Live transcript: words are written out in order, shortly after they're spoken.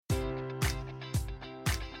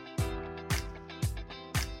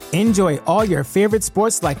Enjoy all your favorite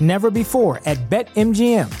sports like never before at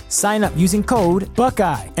BetMGM. Sign up using code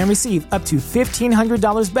Buckeye and receive up to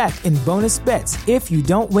 $1,500 back in bonus bets if you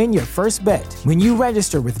don't win your first bet. When you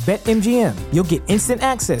register with BetMGM, you'll get instant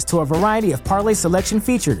access to a variety of parlay selection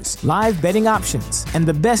features, live betting options, and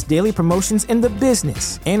the best daily promotions in the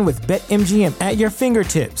business. And with BetMGM at your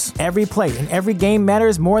fingertips, every play and every game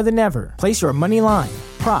matters more than ever. Place your money line,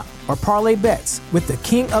 prop, or parlay bets with the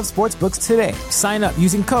king of sportsbooks today. Sign up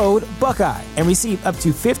using code Buckeye and receive up to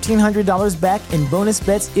 $1,500 back in bonus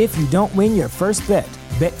bets if you don't win your first bet.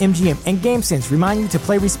 BetMGM and GameSense remind you to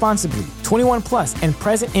play responsibly. 21 plus and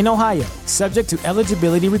present in Ohio, subject to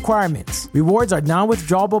eligibility requirements. Rewards are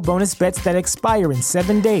non-withdrawable bonus bets that expire in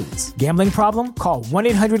 7 days. Gambling problem? Call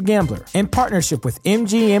 1-800-GAMBLER. In partnership with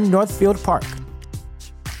MGM Northfield Park.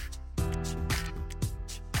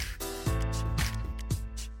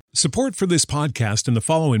 Support for this podcast and the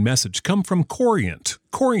following message come from Corient.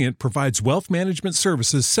 Corient provides wealth management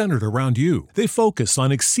services centered around you. They focus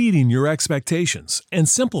on exceeding your expectations and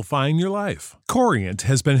simplifying your life. Corient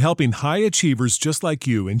has been helping high achievers just like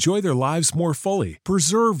you enjoy their lives more fully,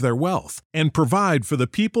 preserve their wealth, and provide for the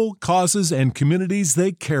people, causes, and communities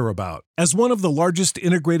they care about. As one of the largest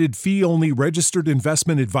integrated fee-only registered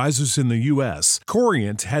investment advisors in the U.S.,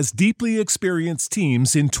 Corient has deeply experienced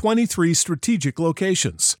teams in 23 strategic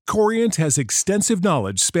locations. Corient has extensive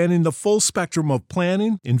knowledge spanning the full spectrum of planning,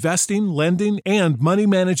 investing, lending, and money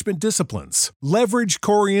management disciplines. Leverage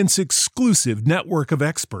Corient's exclusive network of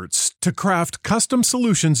experts to craft custom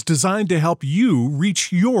solutions designed to help you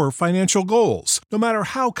reach your financial goals, no matter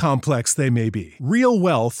how complex they may be. Real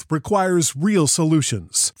wealth requires real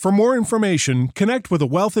solutions. For more information, connect with a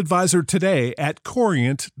wealth advisor today at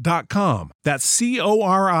Corient.com. That's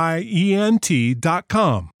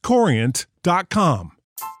Corient.com. Corient.com.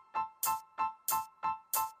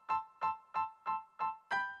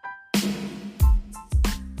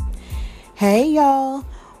 Hey y'all,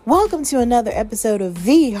 welcome to another episode of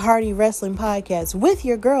the Hardy Wrestling Podcast with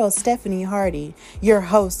your girl Stephanie Hardy, your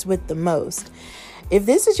host with the most. If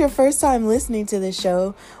this is your first time listening to this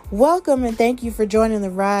show, welcome and thank you for joining the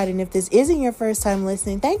ride. And if this isn't your first time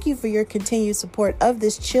listening, thank you for your continued support of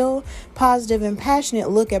this chill, positive, and passionate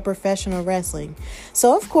look at professional wrestling.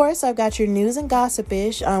 So, of course, I've got your news and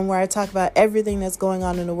gossip-ish, where I talk about everything that's going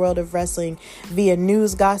on in the world of wrestling via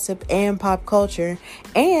news, gossip, and pop culture.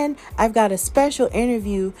 And I've got a special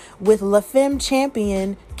interview with La Femme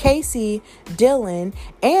champion Casey Dillon,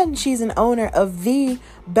 and she's an owner of the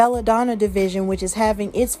Belladonna division, which is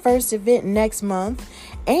having its first event next month.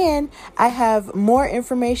 And I have more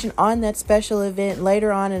information on that special event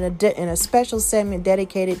later on in a special segment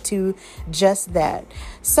dedicated to just that.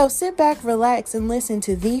 So sit back, relax, and listen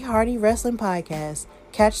to the Hardy Wrestling Podcast.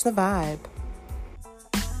 Catch the vibe.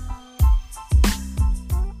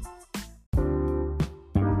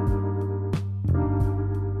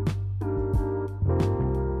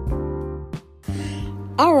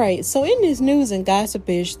 All right, so in this news and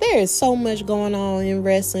gossip-ish, there is so much going on in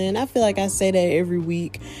wrestling. I feel like I say that every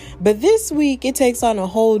week. But this week, it takes on a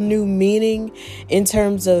whole new meaning in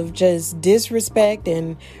terms of just disrespect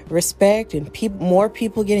and respect and more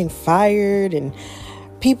people getting fired and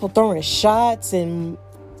people throwing shots and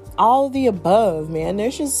all of the above, man.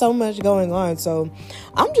 There's just so much going on. So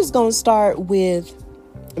I'm just going to start with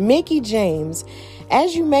Mickie James.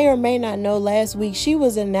 As you may or may not know, last week she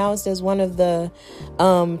was announced as one of the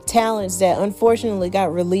talents that unfortunately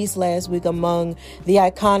got released last week among the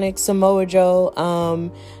iconic Samoa Joe,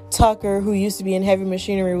 Tucker, who used to be in Heavy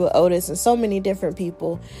Machinery with Otis, and so many different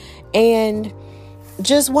people. And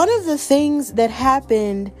just one of the things that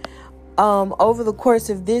happened over the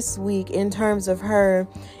course of this week in terms of her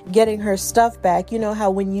getting her stuff back. You know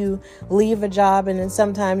how when you leave a job and then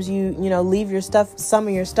sometimes you leave your stuff, some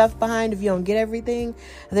of your stuff behind if you don't get everything,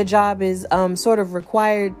 the job is sort of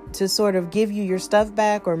required to sort of give you your stuff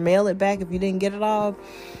back or mail it back if you didn't get it all.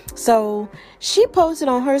 So she posted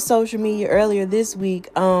on her social media earlier this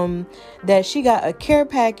week that she got a care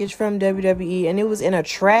package from WWE and it was in a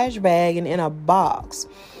trash bag and in a box.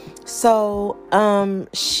 So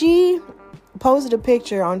she posted a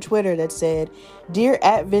picture on Twitter that said, "Dear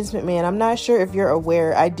 @Vince McMahon, I'm not sure if you're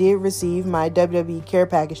aware, I did receive my WWE care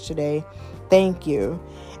package today. Thank you."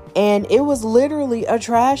 And it was literally a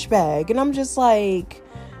trash bag. And I'm just like,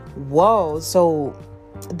 whoa, so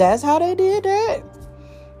that's how they did that?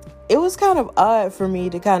 It was kind of odd for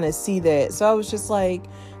me to kind of see that. So I was just like,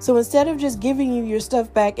 so instead of just giving you your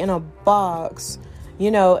stuff back in a box,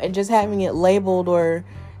 and just having it labeled or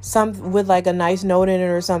some with like a nice note in it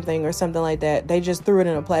or something like that, they just threw it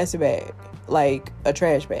in a plastic bag, like a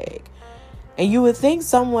trash bag. And you would think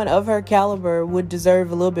someone of her caliber would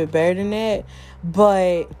deserve a little bit better than that.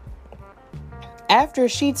 But after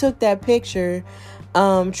she took that picture,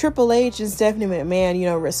 Triple H and Stephanie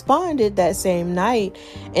McMahon, responded that same night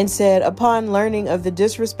and said, upon learning of the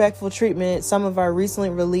disrespectful treatment some of our recently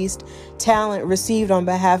released talent received on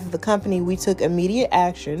behalf of the company, we took immediate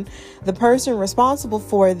action. The person responsible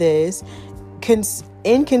for this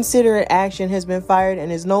inconsiderate action has been fired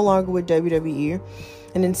and is no longer with WWE.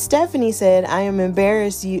 And then Stephanie said, I'm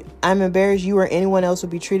embarrassed you or anyone else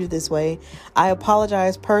would be treated this way. I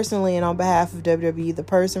apologize personally and on behalf of WWE. The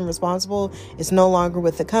person responsible is no longer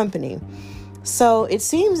with the company. So it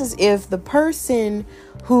seems as if the person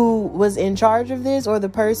who was in charge of this, or the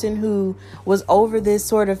person who was over this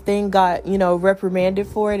sort of thing, got, reprimanded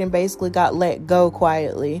for it and basically got let go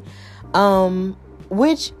quietly,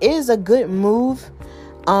 which is a good move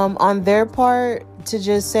on their part, to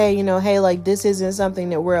just say, hey, like, this isn't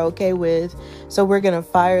something that we're okay with, so we're gonna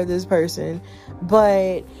fire this person.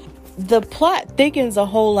 But the plot thickens a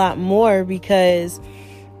whole lot more, because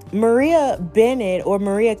Maria Bennett, or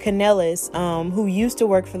Maria Kanellis, who used to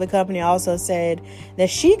work for the company, also said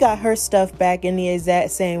that she got her stuff back in the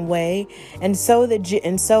exact same way, and so did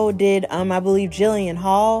I believe Jillian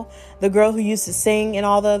Hall, the girl who used to sing and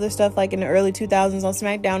all the other stuff, like in the early 2000s on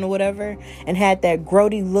SmackDown or whatever, and had that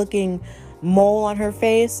grody looking mole on her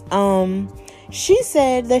face. She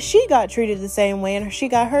said that she got treated the same way, and she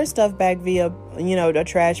got her stuff back via, a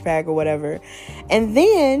trash bag or whatever. And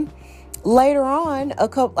then later on,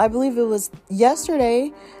 I believe it was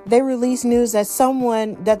yesterday, they released news that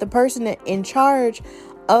the person in charge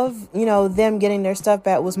of, them getting their stuff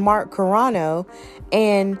back was Mark Carrano,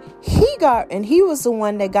 and he was the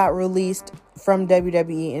one that got released from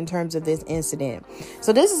WWE in terms of this incident.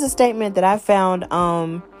 So this is a statement that I found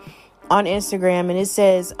on Instagram, and it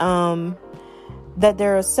says that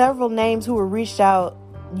there are several names who were reached out,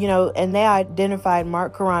 and they identified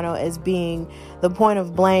Mark Carrano as being the point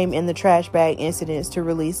of blame in the trash bag incidents to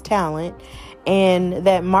release talent, and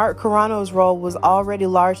that Mark Carrano's role was already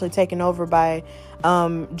largely taken over by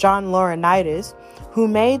John Laurinaitis, who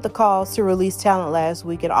made the calls to release talent last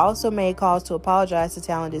week and also made calls to apologize to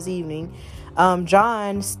talent this evening.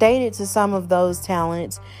 John stated to some of those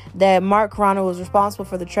talents that Mark Carrano was responsible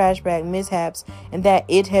for the trash bag mishaps and that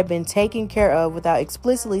it had been taken care of, without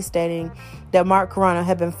explicitly stating that Mark Carrano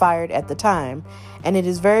had been fired at the time. And it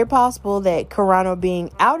is very possible that Carrano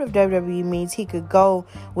being out of WWE means he could go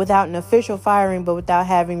without an official firing, but without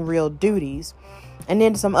having real duties. And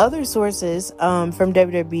then some other sources from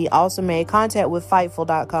WWE also made contact with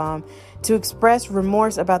Fightful.com to express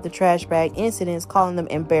remorse about the trash bag incidents, calling them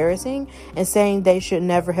embarrassing and saying they should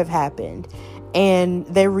never have happened. And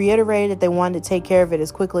they reiterated that they wanted to take care of it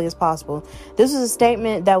as quickly as possible. This is a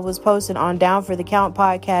statement that was posted on Down for the Count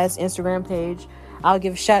podcast Instagram page. I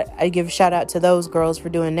give a shout out to those girls for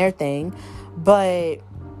doing their thing. But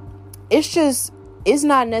it's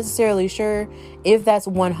not necessarily sure if that's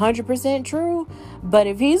 100% true. But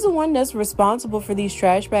if he's the one that's responsible for these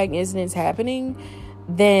trash bag incidents happening,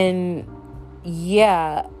 then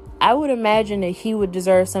yeah, I would imagine that he would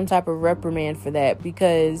deserve some type of reprimand for that,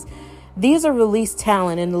 because these are released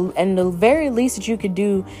talent, and the very least that you could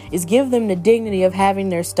do is give them the dignity of having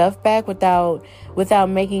their stuff back without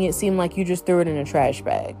making it seem like you just threw it in a trash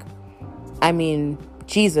bag. I mean,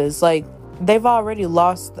 Jesus, like, they've already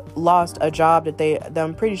lost a job that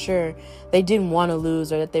I'm pretty sure they didn't want to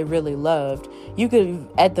lose, or that they really loved. You could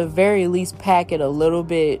at the very least pack it a little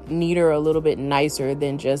bit neater, a little bit nicer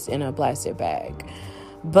than just in a plastic bag.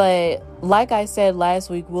 But like I said last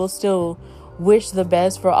week, we'll still wish the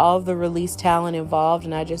best for all of the released talent involved,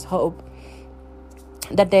 and I just hope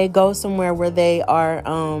that they go somewhere where they are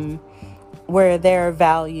where they're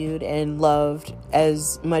valued and loved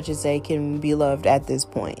as much as they can be loved at this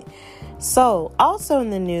point. So also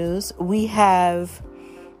in the news, we have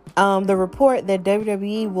the report that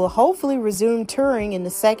WWE will hopefully resume touring in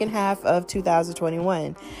the second half of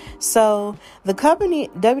 2021. So the company,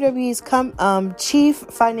 WWE's chief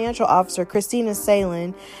financial officer, Christina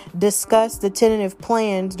Salin, discussed the tentative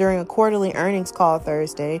plans during a quarterly earnings call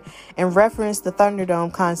Thursday and referenced the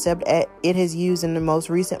Thunderdome concept it has used in the most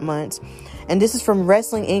recent months. And this is from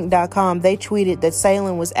WrestlingInc.com. They tweeted that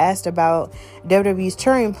Salin was asked about WWE's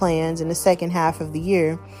touring plans in the second half of the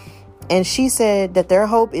year. And she said that their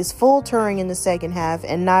hope is full touring in the second half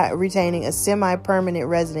and not retaining a semi-permanent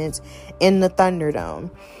residence in the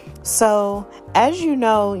Thunderdome. So, as you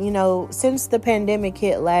know, since the pandemic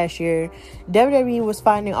hit last year, WWE was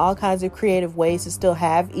finding all kinds of creative ways to still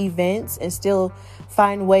have events and still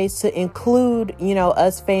find ways to include,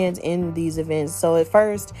 us fans in these events. So at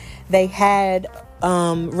first they had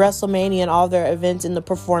WrestleMania and all their events in the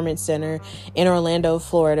Performance Center in Orlando,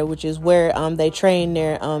 Florida, which is where they train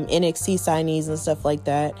their NXT signees and stuff like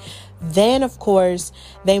that. Then, of course,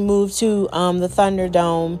 they moved to the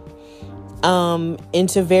Thunderdome,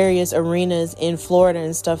 into various arenas in Florida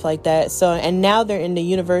and stuff like that. So, and now they're in the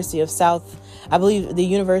University of South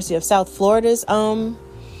Florida's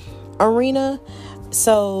arena.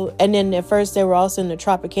 So, and then at first they were also in the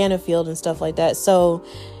Tropicana field and stuff like that. So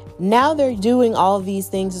now they're doing all of these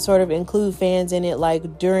things to sort of include fans in it,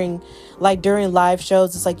 like during live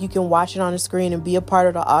shows. It's like you can watch it on the screen and be a part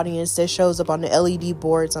of the audience that shows up on the LED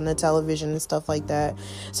boards on the television and stuff like that.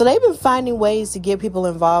 So they've been finding ways to get people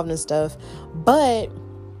involved and stuff, but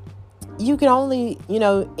you can only,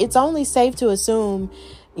 it's only safe to assume,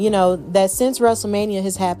 that since WrestleMania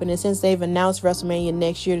has happened and since they've announced WrestleMania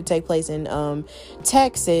next year to take place in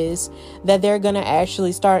Texas, that they're going to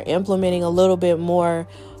actually start implementing a little bit more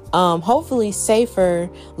hopefully safer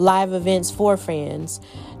live events for fans.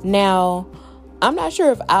 Now, I'm not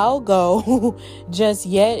sure if I'll go just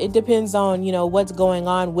yet. It depends on, what's going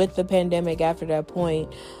on with the pandemic after that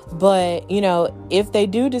point. But, if they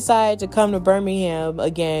do decide to come to Birmingham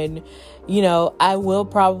again, I will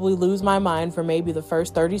probably lose my mind for maybe the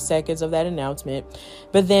first 30 seconds of that announcement.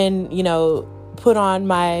 But then, put on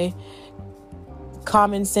my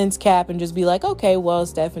common sense cap and just be like, okay, well,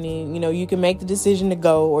 Stephanie, you can make the decision to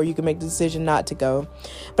go or you can make the decision not to go.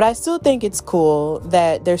 But I still think it's cool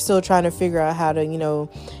that they're still trying to figure out how to,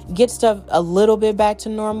 get stuff a little bit back to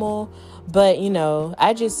normal. But,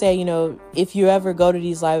 I just say, if you ever go to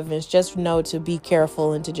these live events, just know to be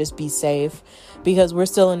careful and to just be safe, because we're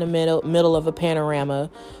still in the middle of a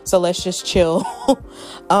panorama. So let's just chill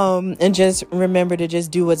and just remember to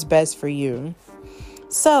just do what's best for you.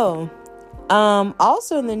 So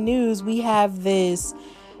also in the news, we have this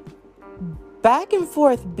back and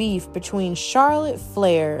forth beef between Charlotte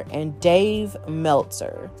Flair and Dave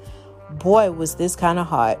Meltzer. Boy, was this kind of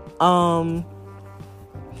hot.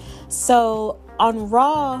 So on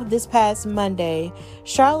Raw this past Monday,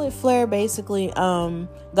 Charlotte Flair basically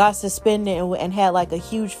got suspended and had like a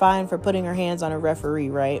huge fine for putting her hands on a referee,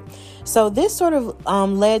 right? So this sort of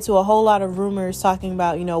led to a whole lot of rumors talking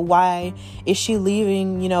about, why is she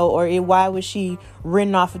leaving, or why was she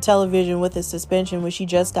written off of television with a suspension when she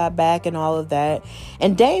just got back and all of that.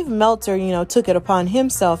 And Dave Meltzer, took it upon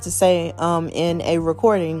himself to say in a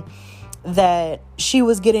recording that she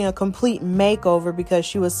was getting a complete makeover because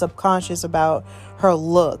she was subconscious about her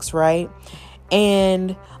looks, right?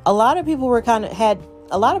 And a lot of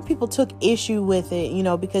people took issue with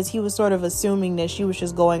it, because he was sort of assuming that she was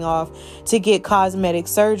just going off to get cosmetic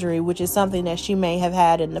surgery, which is something that she may have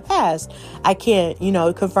had in the past. I can't,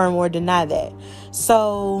 confirm or deny that.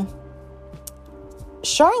 So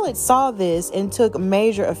Charlotte saw this and took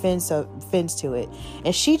major offense to it.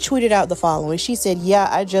 And she tweeted out the following. She said, "Yeah,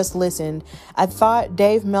 I just listened. I thought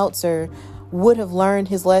Dave Meltzer would have learned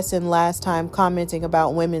his lesson last time commenting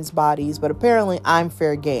about women's bodies, but apparently I'm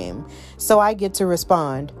fair game. So I get to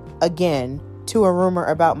respond again to a rumor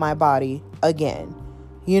about my body again.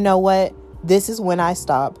 You know what? This is when I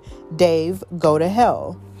stop. Dave, go to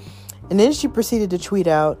hell." And then she proceeded to tweet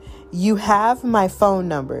out, "You have my phone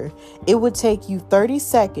number. It would take you 30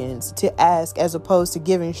 seconds to ask as opposed to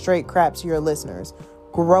giving straight crap to your listeners.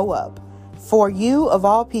 Grow up. For you, of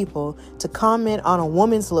all people, to comment on a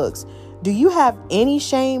woman's looks, do you have any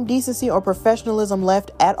shame, decency, or professionalism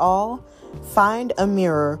left at all? Find a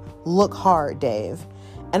mirror. Look hard, Dave."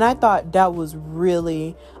 And I thought that was a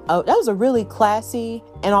really classy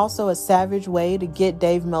and also a savage way to get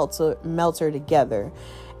Dave Meltzer together.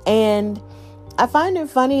 And I find it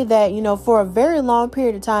funny that, for a very long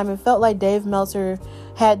period of time, it felt like Dave Meltzer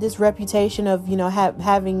had this reputation of,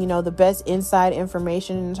 having, the best inside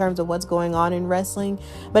information in terms of what's going on in wrestling.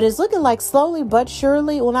 But it's looking like slowly but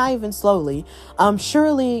surely, well, not even slowly,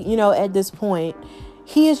 surely, at this point,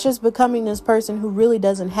 he is just becoming this person who really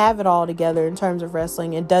doesn't have it all together in terms of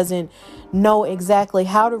wrestling and doesn't know exactly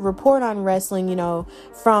how to report on wrestling,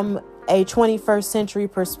 from a 21st century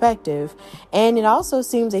perspective. And it also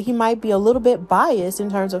seems that he might be a little bit biased in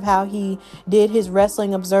terms of how he did his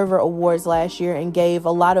Wrestling Observer Awards last year and gave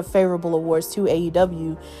a lot of favorable awards to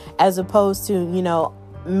AEW, as opposed to,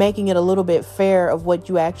 making it a little bit fair of what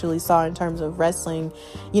you actually saw in terms of wrestling,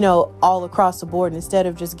 all across the board, instead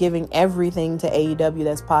of just giving everything to AEW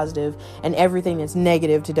that's positive and everything that's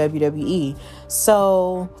negative to WWE.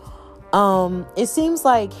 So it seems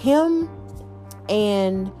like him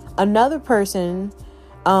and another person,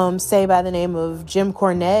 say by the name of Jim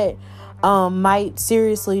Cornette, might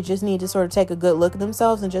seriously just need to sort of take a good look at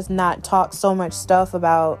themselves and just not talk so much stuff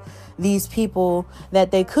about these people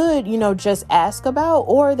that they could, just ask about,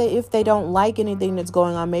 or that if they don't like anything that's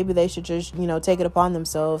going on, maybe they should just, take it upon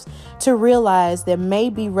themselves to realize that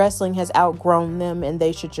maybe wrestling has outgrown them and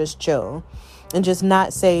they should just chill and just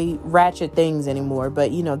not say ratchet things anymore.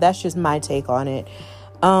 But, that's just my take on it.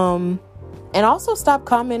 And also stop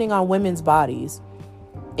commenting on women's bodies.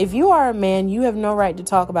 If you are a man, you have no right to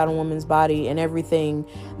talk about a woman's body and everything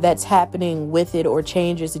that's happening with it or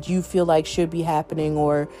changes that you feel like should be happening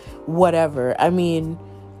or whatever. I mean,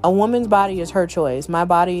 a woman's body is her choice. My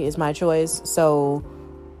body is my choice. So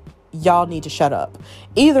y'all need to shut up.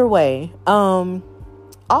 Either way,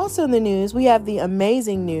 also in the news, we have the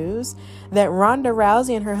amazing news that Ronda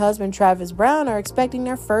Rousey and her husband Travis Browne are expecting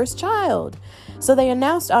their first child. So they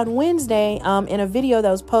announced on Wednesday in a video that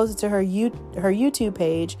was posted to her YouTube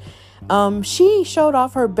page, she showed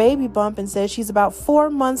off her baby bump and said she's about 4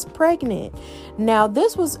 months pregnant. Now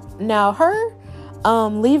her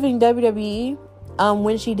leaving WWE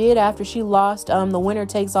when she did after she lost the winner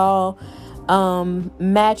takes all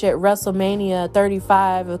match at WrestleMania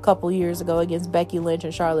 35 a couple years ago against Becky Lynch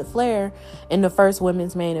and Charlotte Flair in the first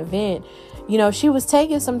women's main event. She was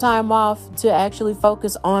taking some time off to actually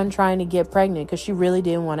focus on trying to get pregnant because she really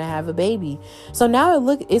didn't want to have a baby. So now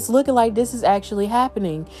it's looking like this is actually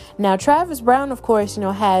happening. Now, Travis Browne, of course,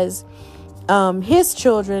 has his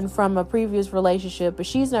children from a previous relationship, but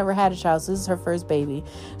she's never had a child, so this is her first baby.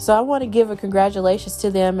 So I want to give a congratulations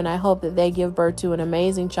to them, and I hope that they give birth to an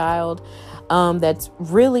amazing child that's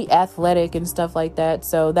really athletic and stuff like that.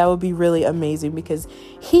 So that would be really amazing because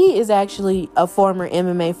he is actually a former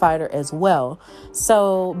MMA fighter as well.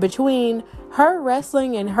 So between her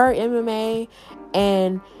wrestling and her MMA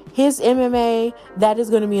and his MMA, that is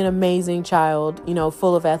going to be an amazing child,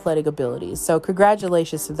 full of athletic abilities. So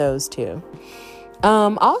congratulations to those two.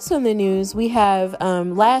 Also in the news, we have,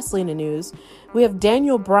 lastly in the news, we have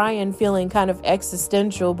Daniel Bryan feeling kind of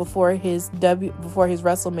existential before his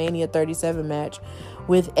WrestleMania 37 match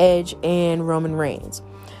with Edge and Roman Reigns.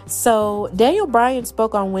 So Daniel Bryan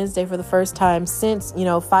spoke on Wednesday for the first time since,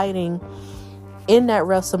 fighting in that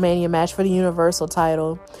WrestleMania match for the Universal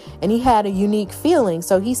title, and he had a unique feeling.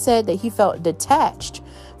 So he said that he felt detached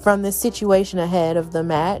from the situation ahead of the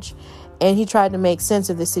match, and he tried to make sense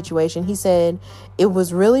of the situation. He said it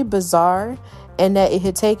was really bizarre and that it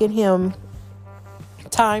had taken him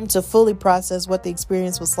time to fully process what the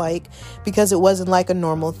experience was like because it wasn't like a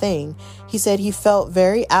normal thing. He said he felt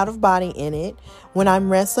very out of body in it. When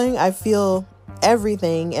I'm wrestling, I feel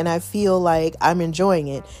everything and I feel like I'm enjoying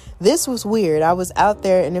it. This was weird. I was out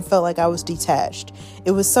there and it felt like I was detached.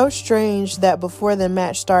 It was so strange that before the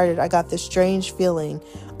match started, I got this strange feeling.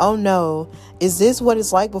 Oh no, is this what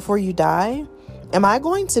it's like before you die? Am I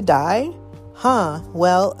going to die?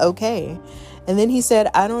 Well, okay. And then he said,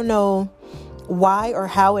 I don't know why or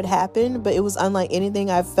how it happened, but it was unlike anything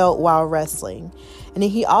I've felt while wrestling. And then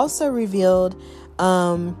he also revealed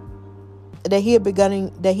that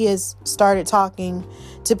he has started talking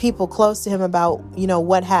to people close to him about,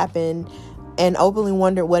 what happened and openly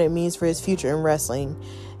wondered what it means for his future in wrestling.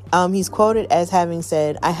 He's quoted as having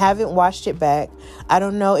said, I haven't watched it back. I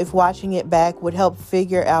don't know if watching it back would help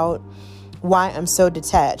figure out why I'm so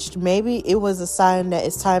detached. Maybe it was a sign that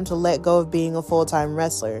it's time to let go of being a full-time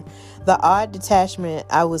wrestler. The odd detachment,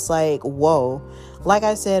 I was like, whoa. Like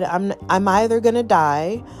I said, I'm either gonna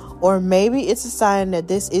die, or maybe it's a sign that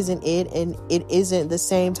this isn't it and it isn't the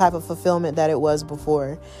same type of fulfillment that it was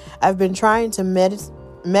before. I've been trying to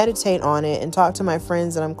meditate on it and talk to my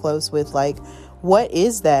friends that I'm close with, like, what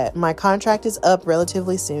is that? My contract is up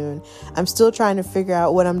relatively soon. I'm still trying to figure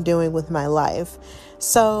out what I'm doing with my life.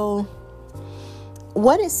 So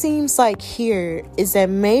what it seems like here is that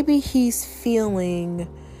maybe he's feeling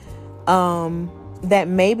that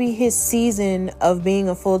maybe his season of being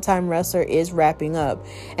a full-time wrestler is wrapping up.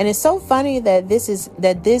 And it's so funny that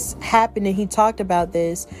this happened and he talked about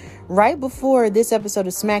this right before this episode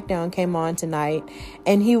of SmackDown came on tonight,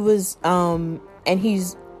 and he's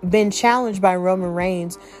been challenged by Roman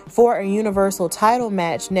Reigns for a Universal title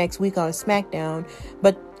match next week on SmackDown.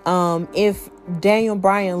 But if Daniel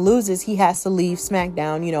Bryan loses, he has to leave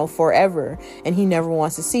SmackDown, forever, and he never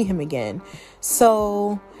wants to see him again.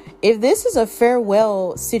 So if this is a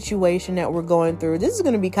farewell situation that we're going through, this is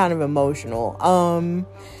going to be kind of emotional.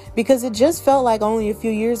 because it just felt like only a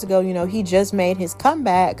few years ago, he just made his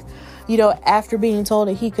comeback, after being told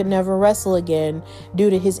that he could never wrestle again due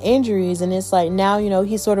to his injuries. And it's like now,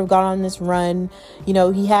 he's sort of gone on this run.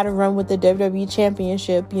 He had a run with the WWE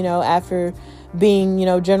Championship, after being,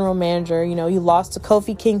 general manager. He lost to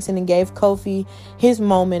Kofi Kingston and gave Kofi his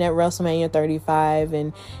moment at WrestleMania 35.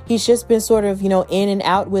 And he's just been sort of, in and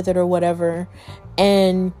out with it or whatever.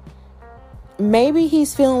 And maybe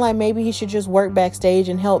he's feeling like maybe he should just work backstage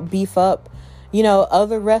and help beef up,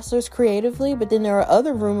 other wrestlers creatively. But then there are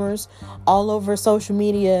other rumors all over social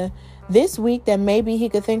media this week that maybe he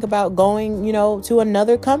could think about going, to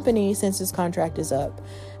another company since his contract is up.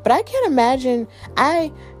 But I can't imagine,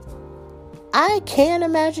 I can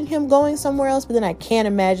imagine him going somewhere else, but then I can't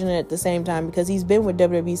imagine it at the same time because he's been with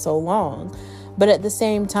WWE so long. But at the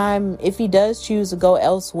same time, if he does choose to go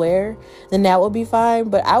elsewhere, then that will be fine.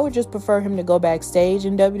 But I would just prefer him to go backstage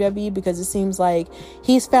in WWE because it seems like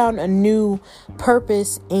he's found a new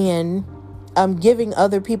purpose in giving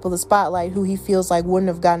other people the spotlight who he feels like wouldn't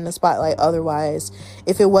have gotten the spotlight otherwise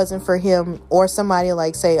if it wasn't for him or somebody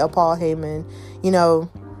like, say, a Paul Heyman,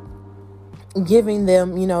 giving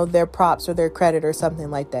them, their props or their credit or something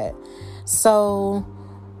like that. So,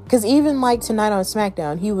 because even like tonight on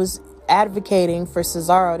SmackDown, he was advocating for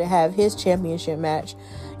Cesaro to have his championship match,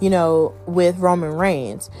 with Roman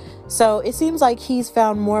Reigns. So it seems like he's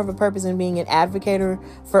found more of a purpose in being an advocate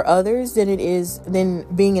for others than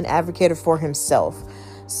being an advocate for himself.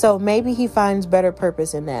 So maybe he finds better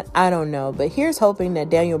purpose in that. I don't know. But here's hoping that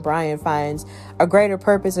Daniel Bryan finds a greater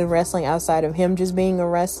purpose in wrestling outside of him just being a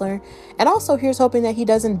wrestler. And also here's hoping that he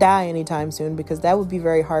doesn't die anytime soon, because that would be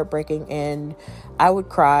very heartbreaking and I would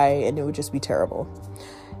cry and it would just be terrible.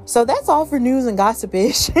 So that's all for news and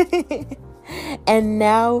gossip-ish. And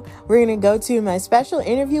now we're going to go to my special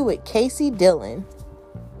interview with Casey Dillon.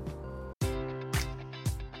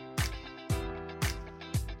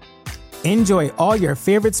 Enjoy all your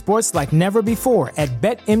favorite sports like never before at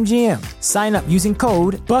BetMGM. Sign up using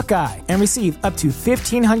code Buckeye and receive up to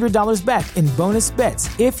 $1,500 back in bonus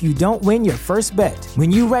bets if you don't win your first bet.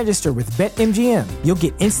 When you register with BetMGM, you'll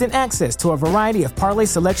get instant access to a variety of parlay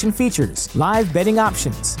selection features, live betting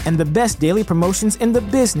options, and the best daily promotions in the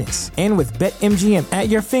business. And with BetMGM at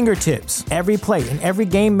your fingertips, every play and every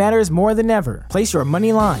game matters more than ever. Place your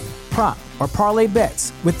money line, prop, or parlay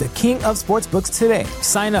bets with the king of sportsbooks today.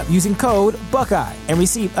 Sign up using code Buckeye and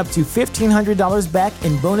receive up to $1,500 back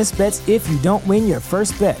in bonus bets if you don't win your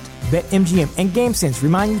first bet. BetMGM and GameSense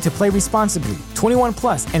remind you to play responsibly. 21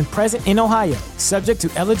 plus and present in Ohio, subject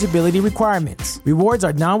to eligibility requirements. Rewards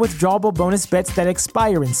are non-withdrawable bonus bets that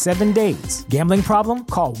expire in 7 days. Gambling problem?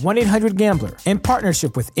 Call 1-800-GAMBLER. In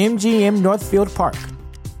partnership with MGM Northfield Park.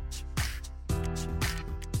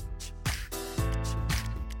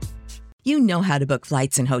 You know how to book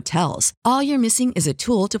flights and hotels. All you're missing is a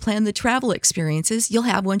tool to plan the travel experiences you'll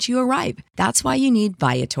have once you arrive. That's why you need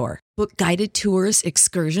Viator. Book guided tours,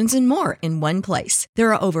 excursions, and more in one place.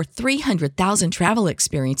 There are over 300,000 travel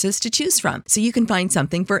experiences to choose from, so you can find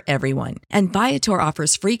something for everyone. And Viator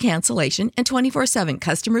offers free cancellation and 24/7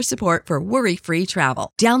 customer support for worry-free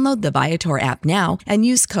travel. Download the Viator app now and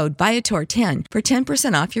use code Viator10 for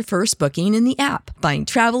 10% off your first booking in the app. Find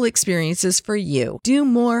travel experiences for you. Do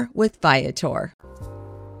more with Viator.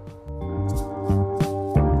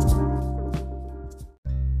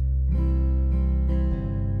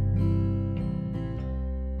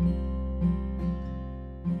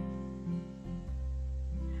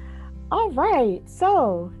 All right,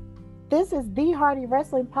 so this is the Hardy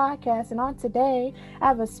Wrestling Podcast, and on today I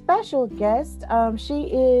have a special guest. She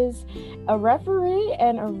is a referee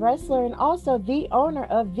and a wrestler, and also the owner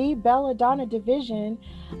of the Belladonna division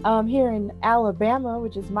here in Alabama,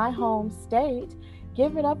 which is my home state.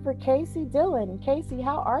 Give it up for Casey Dillon. Casey,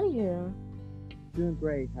 how are you? Doing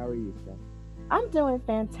great. How are you, Steph? I'm doing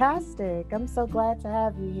fantastic. I'm so glad to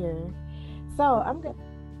have you here. So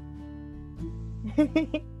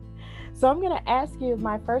I'm going to ask you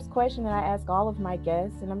my first question that I ask all of my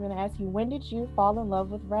guests, and I'm going to ask you, when did you fall in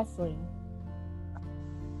love with wrestling?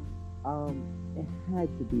 It had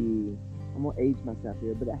to be, I'm going to age myself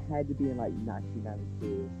here, but it had to be in like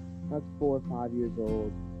 1992. I was 4 or 5 years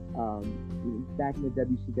old, back in the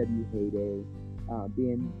WCW heyday,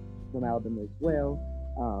 being from Alabama as well.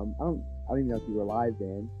 I don't even know if you were alive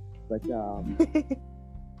then, but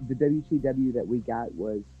the WCW that we got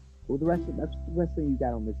was, well, that's the wrestling you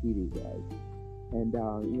got on the TV, guys. And,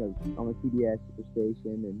 on the TBS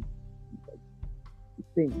Superstation, and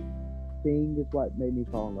Sting is what made me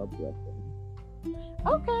fall in love with wrestling.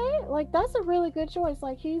 Okay, like that's a really good choice.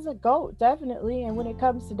 Like he's a GOAT, definitely. And when it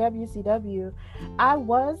comes to WCW, I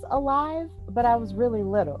was alive, but I was really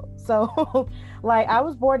little. So like I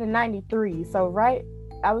was born in 93. So right,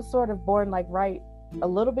 I was sort of born like right a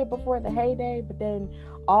little bit before the heyday, but then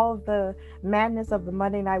all of the madness of the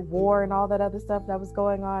Monday Night War and all that other stuff that was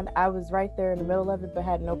going on, I was right there in the middle of it, but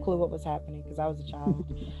had no clue what was happening because I was a child.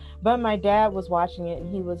 But my dad was watching it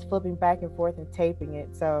and he was flipping back and forth and taping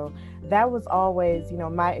it. So that was always, you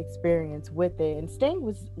know, my experience with it. And Sting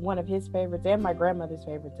was one of his favorites and my grandmother's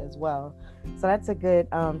favorites as well. So that's a good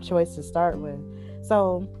choice to start with.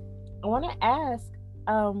 So I want to ask,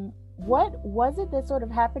 what was it that sort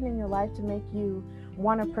of happened in your life to make you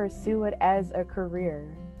want to pursue it as a career?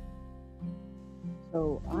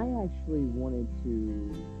 So I actually wanted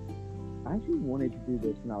to do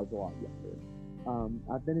this when I was a lot younger.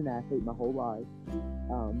 I've been an athlete my whole life,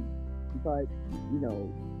 but you know,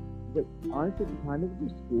 honestly, at the time, it was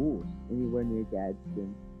just schools anywhere near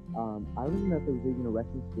Gadsden. I don't even know if there was even a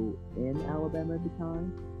wrestling school in Alabama at the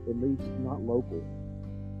time, at least not local.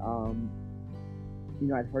 You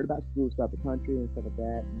know, I'd heard about schools throughout the country and stuff like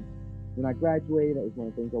that. And when I graduated, that was one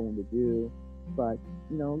of the things I wanted to do. But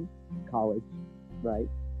you know, college, right?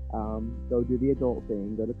 Go do the adult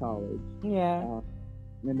thing, go to college. Yeah.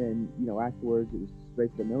 And then, you know, afterwards it was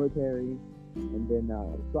straight to the military. And then,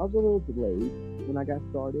 so I was a little delayed when I got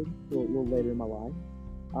started, a little later in my life.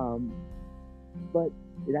 But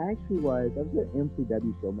it actually was at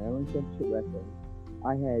MCW show, Maryland Championship Wrestling.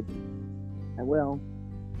 I had, well,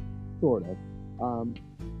 sort of.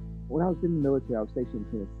 When I was in the military, I was stationed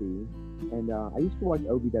in Tennessee. And I used to watch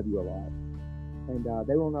OVW a lot. And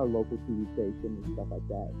they were on our local TV station and stuff like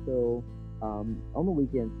that. So on the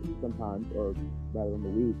weekends sometimes, or rather on the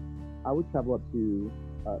week, I would travel up to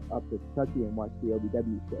Kentucky and watch the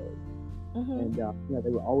OVW shows. Mm-hmm. And you know, they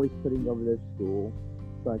were always putting over their school,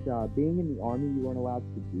 but being in the Army, you weren't allowed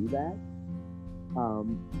to do that.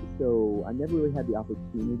 So I never really had the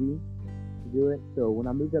opportunity to do it. So when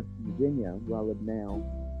I moved up to Virginia, where I live now,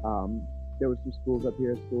 there were some schools up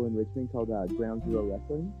here, a school in Richmond called Ground Zero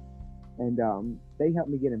Wrestling, and they helped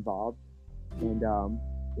me get involved, and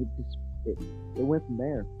it went from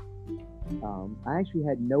there. I actually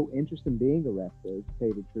had no interest in being a wrestler, to tell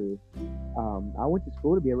you the truth. I went to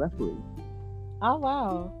school to be a referee. Oh,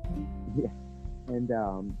 wow. Yeah. And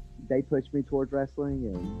they pushed me towards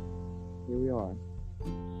wrestling, and here we are.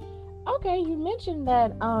 Okay, you mentioned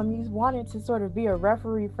that you wanted to sort of be a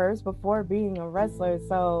referee first before being a wrestler.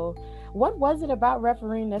 So what was it about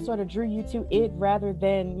refereeing that sort of drew you to it rather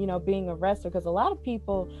than, you know, being a wrestler? Because a lot of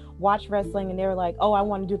people watch wrestling and they're like, oh, I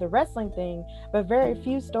want to do the wrestling thing. But very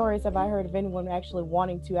few stories have I heard of anyone actually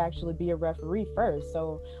wanting to actually be a referee first.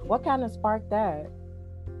 So what kind of sparked that?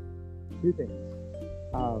 Two things.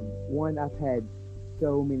 One, I've had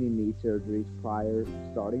so many knee surgeries prior to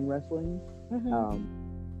starting wrestling. Mm-hmm.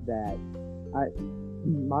 That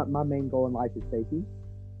my main goal in life is safety.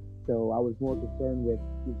 So I was more concerned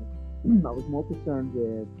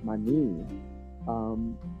with my knee,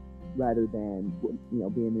 rather than, you know,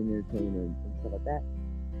 being an entertainer and stuff like that.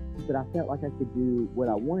 But I felt like I could do what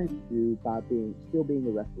I wanted to do by still being a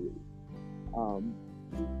referee.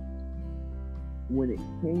 When it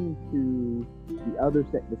came to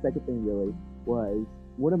the second thing really was,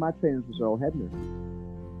 one of my trainers was Earl Hebner.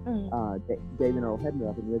 Dave and Earl Hebner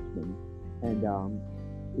up in Richmond, and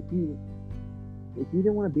if you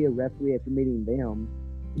didn't want to be a referee after meeting them,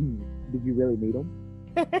 did you really meet them?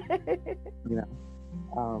 You know,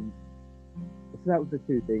 so that was the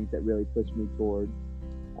two things that really pushed me towards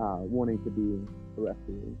wanting to be a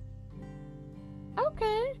referee.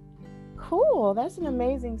 Okay, cool. That's an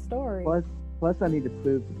amazing story. Plus, I need to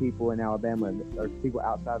prove to people in Alabama, or people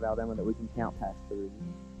outside of Alabama, that we can count past 3.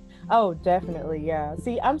 Oh, definitely. Yeah.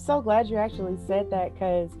 See, I'm so glad you actually said that,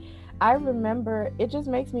 because I remember it just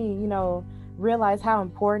makes me, you know, realize how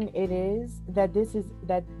important it is that this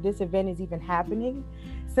event is even happening,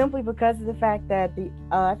 simply because of the fact that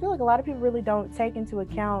I feel like a lot of people really don't take into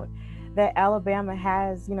account that Alabama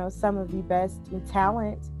has, you know, some of the best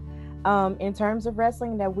talent in terms of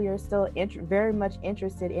wrestling, that we are still very much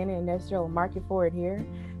interested in it, and there's still a market for it here.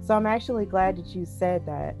 So I'm actually glad that you said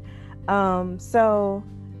that. So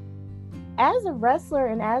as a wrestler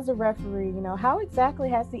and as a referee, you know, how exactly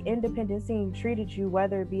has the independent scene treated you,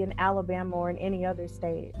 whether it be in Alabama or in any other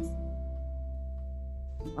states?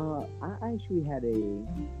 I actually had a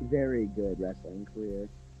very good wrestling career.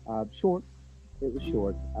 Short. It was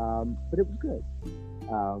short, but it was good.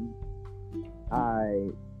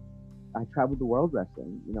 I traveled the world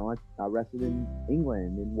wrestling. You know, I wrestled in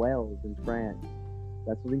England, in Wales, in France,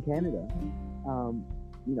 wrestled in Canada.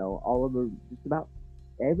 all over just about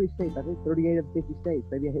every state. I think 38 of 50 states.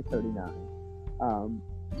 Maybe I hit 39.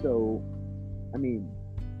 So, I mean,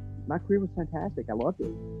 my career was fantastic. I loved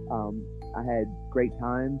it. I had great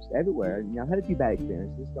times everywhere. I had a few bad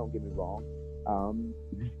experiences. Don't get me wrong.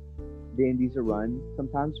 The indies are run.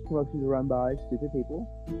 Sometimes promotions are run by stupid people.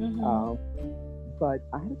 But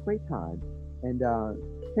I had a great time. And to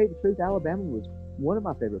tell you the truth, Alabama was one of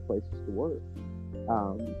my favorite places to work.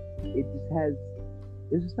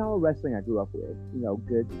 It's a style of wrestling I grew up with.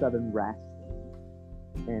 Good Southern wrestling.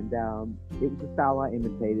 And it was a style I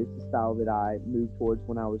imitated. It's a style that I moved towards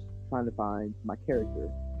when I was trying to find my character,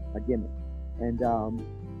 my gimmick. And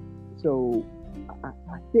so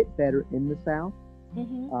I fit better in the South.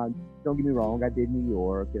 Don't get me wrong, I did New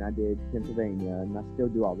York and I did Pennsylvania, and I still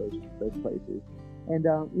do all those places. And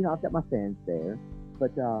I've got my fans there,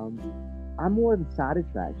 but I'm more of a side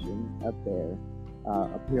attraction up there,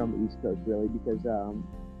 up here on the East Coast, really, because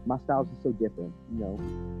my styles are so different.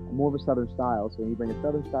 I'm more of a Southern style, so when you bring a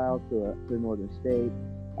Southern style to a Northern state,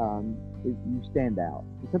 you stand out.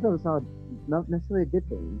 And sometimes it's not necessarily a good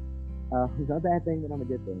thing. It's not a bad thing, but not a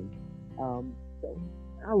good thing. So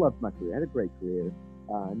I loved my career. I had a great career.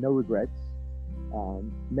 No regrets.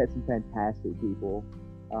 Met some fantastic people.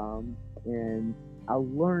 And I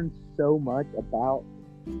learned so much about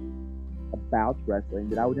wrestling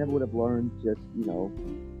that I would never have learned just,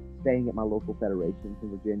 staying at my local federation in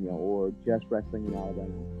Virginia or just wrestling in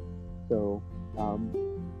Alabama. So,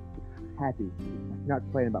 happy. Not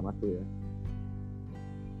complaining about my career.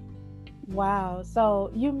 Wow.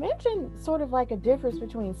 So you mentioned sort of like a difference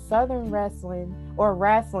between Southern wrestling or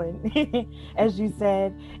wrestling, as you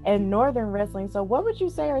said, and Northern wrestling. So what would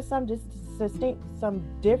you say are some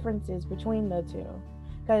differences between the two?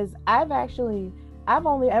 Because I've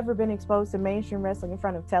only ever been exposed to mainstream wrestling in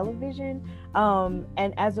front of television,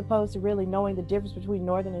 and as opposed to really knowing the difference between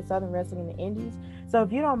Northern and Southern wrestling in the Indies. So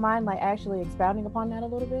if you don't mind, like, actually expounding upon that a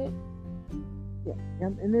little bit. Yeah,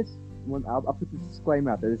 and this one, I'll put this disclaimer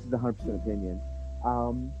out there. This is 100% opinion.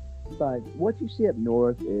 But what you see up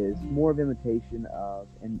north is more of imitation of,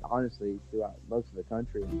 and honestly, throughout most of the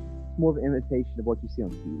country, it's more of an imitation of what you see on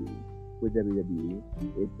TV with WWE.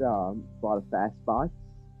 It's a lot of fast spots,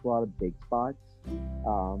 a lot of big spots, a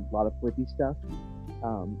lot of flippy stuff,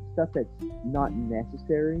 stuff that's not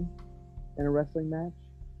necessary in a wrestling match,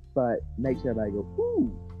 but makes everybody go,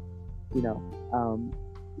 whoo,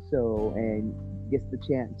 so, and gets the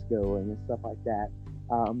chants going and stuff like that.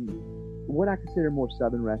 What I consider more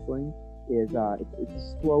Southern wrestling is it's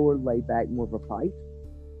a slower, laid back, more of a fight,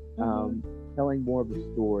 telling more of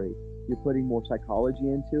a story. You're putting more psychology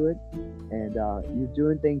into it, and you're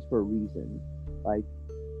doing things for a reason. Like,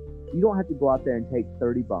 you don't have to go out there and take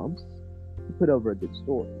 30 bumps to put over a good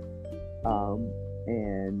story.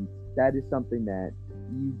 And that is something that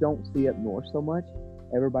you don't see up north so much.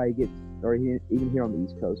 Everybody gets, or even here on the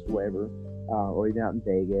East Coast or wherever, or even out in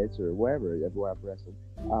Vegas or wherever I've wrestled,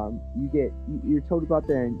 you're told to go out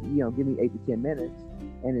there and give me 8 to 10 minutes,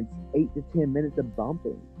 and it's 8 to 10 minutes of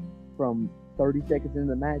bumping from 30 seconds into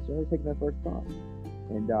the match. They're only taking that first bump,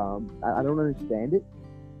 and I don't understand it.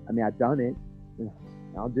 I mean, I've done it, and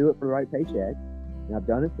I'll do it for the right paycheck, and I've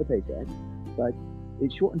done it for the paycheck, but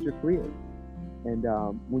it shortens your career. And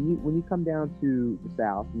when you come down to the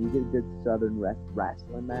South and you get a good Southern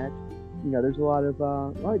wrestling match, there's a lot of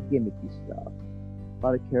gimmicky stuff, a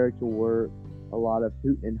lot of character work, a lot of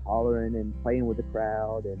hooting and hollering and playing with the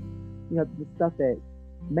crowd, and the stuff that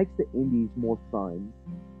makes the indies more fun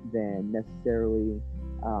than necessarily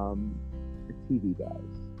TV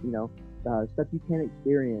does. Stuff you can't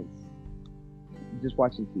experience just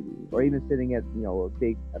watching TV or even sitting at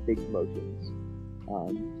a big promotions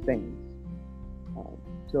stands.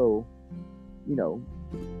 So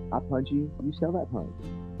I punch you, you sell that punch.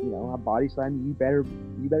 I body slam you,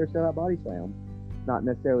 you better sell that body slam. Not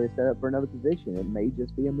necessarily a setup for another position. It may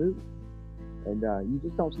just be a move, and you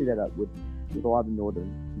just don't see that up with a lot of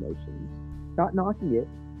northern promotions. Not knocking it,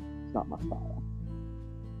 it's not my style.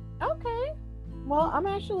 Okay, well, I'm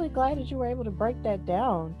actually glad that you were able to break that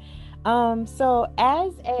down. So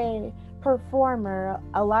as a performer,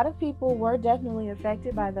 a lot of people were definitely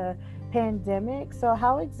affected by the pandemic. So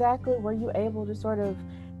how exactly were you able to sort of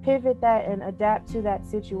pivot that and adapt to that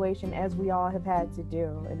situation, as we all have had to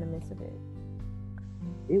do in the midst of it?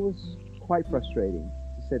 It was quite frustrating,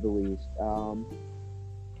 to say the least.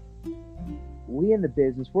 We in the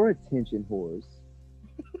business, we're attention whores.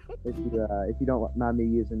 if you don't mind me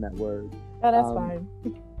using that word. Oh, that's fine.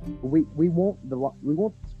 We want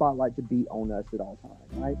the spotlight to be on us at all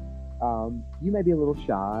times, right? You may be a little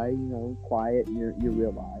shy, quiet in your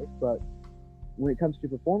real life, but when it comes to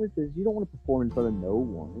performances, you don't want to perform in front of no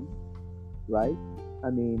one, right? I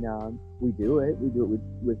mean, we do it. We do it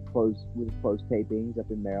with closed tapings up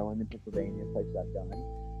in Maryland and Pennsylvania, places I've done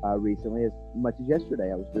recently. As much as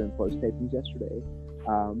yesterday, I was doing closed tapings yesterday.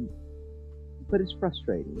 But it's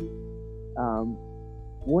frustrating.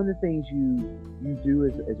 One of the things you do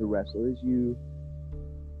as a wrestler is you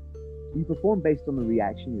perform based on the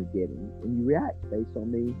reaction you're getting, and you react based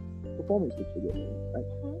on the performance that you're getting, right?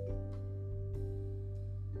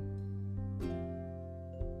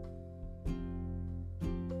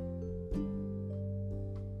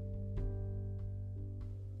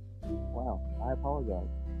 Wow, I apologize.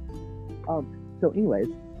 So anyways,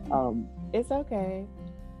 it's okay.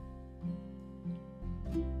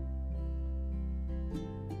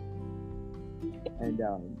 And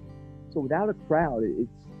so without a crowd,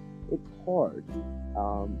 it's hard.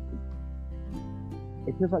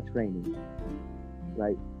 It feels like training,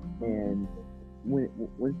 right? And when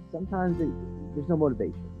sometimes there's no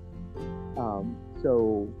motivation.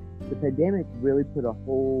 So the pandemic really put a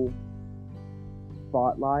whole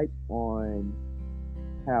spotlight on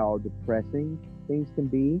how depressing things can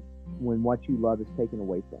be when what you love is taken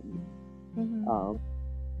away from you. Mm-hmm.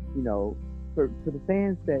 You know, for the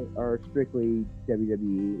fans that are strictly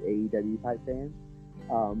WWE, AEW type fans,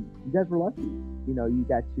 you guys were lucky. You know, you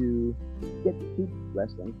got to keep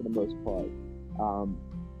wrestling for the most part.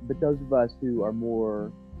 But those of us who are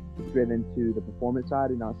more driven to the performance side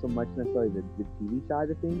and not so much necessarily the TV side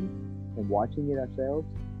of things and watching it ourselves,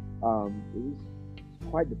 it was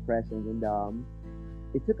quite depressing, and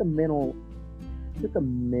it took a mental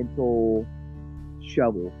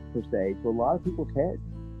shovel per se to a lot of people's heads.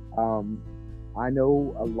 I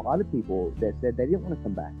know a lot of people that said they didn't want to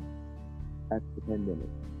come back after the pandemic.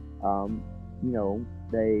 You know,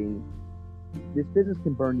 this business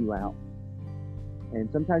can burn you out, and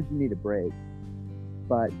sometimes you need a break.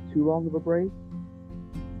 But too long of a break,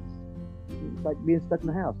 it's like being stuck in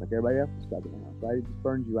the house, like everybody else is stuck in the house, right? It just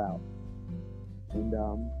burns you out. And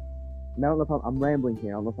I don't know if I'm rambling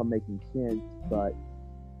here. I don't know if I'm making sense, but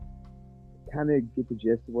kind of get the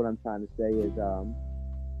gist of what I'm trying to say is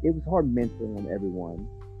it was hard mentally on everyone.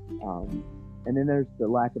 And then there's the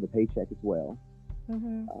lack of a paycheck as well.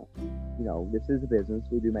 Mm-hmm. You know, this is a business.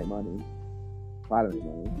 We do make money. Try to make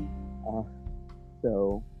money.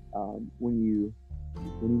 So when you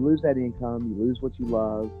lose that income, you lose what you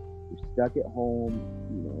love, you're stuck at home,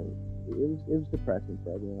 you know, it was depressing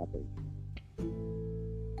for everyone, I think.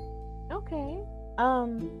 Okay.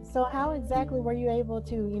 So how exactly were you able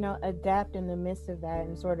to, you know, adapt in the midst of that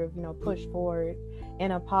and sort of, you know, push forward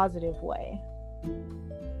in a positive way?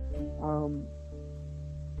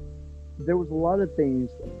 There was a lot of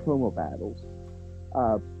things, promo battles.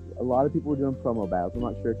 A lot of people were doing promo battles. I'm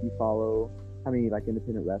not sure if you follow how many like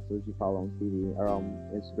independent wrestlers you follow on TV or on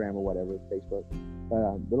Instagram or whatever, Facebook.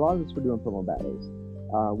 But a lot of us were doing promo battles,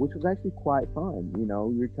 which was actually quite fun. You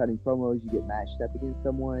know, you're cutting promos, you get matched up against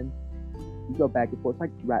someone, you go back and forth,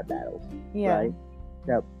 like rap battles, right?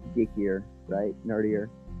 Except geekier, right? Nerdier,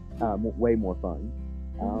 way more fun.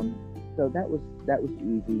 So that was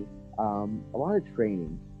easy. A lot of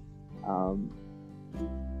training.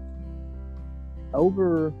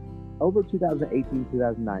 Over 2018,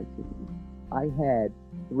 2019, I had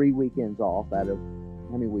 3 weekends off out of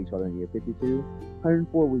how many weeks are there in a year? 52?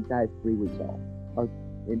 104 weeks, I had 3 weeks off, or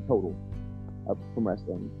in total, from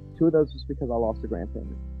wrestling. 2 of those was because I lost a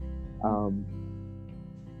grandparent.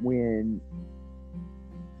 When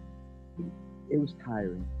it was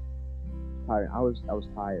tiring. I was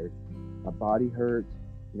tired. My body hurt.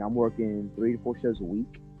 You know, I'm working 3 to 4 shows a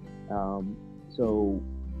week. So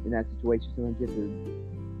in that situation, sometimes you have to,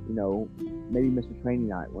 you know, maybe miss a training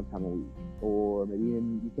night one time a week, or maybe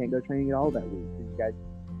you can't go training at all that week because you got,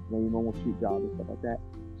 you know, your normal shoot job and stuff like that.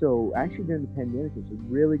 So actually during the pandemic, it was a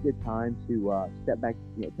really good time to step back,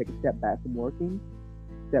 you know, take a step back from working,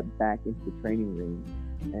 step back into the training ring,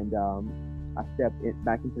 and I stepped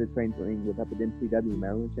back into the training ring with up at MCW,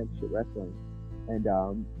 Maryland Championship Wrestling, and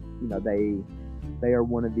you know, they are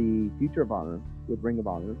one of the Future of Honor with Ring of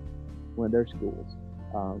Honor, one of their schools,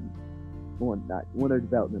 one of their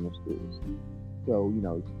developmental schools. So, you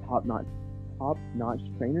know, it's top-notch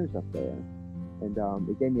trainers up there, and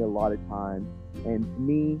it gave me a lot of time, and to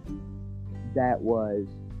me, that was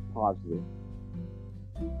positive.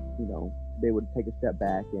 You know, they would take a step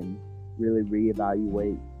back and really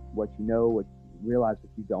reevaluate what you know, realize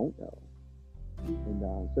what you don't know, and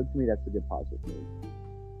so to me, that's a good positive thing.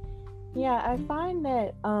 Yeah, I find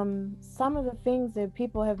that some of the things that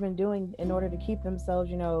people have been doing in order to keep themselves,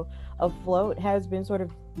 you know, afloat has been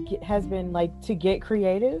like to get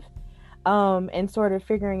creative. and sort of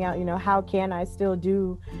figuring out, how can I still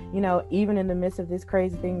do, even in the midst of this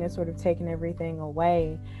crazy thing that's sort of taking everything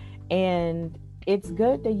away. And it's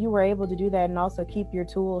good that you were able to do that and also keep your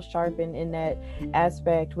tools sharpened in that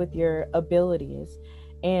aspect with your abilities.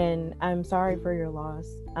 And I'm sorry for your loss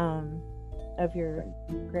of your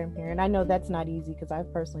grandparent. I know that's not easy because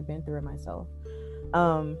I've personally been through it myself.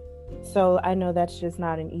 So I know that's just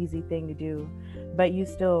not an easy thing to do, but you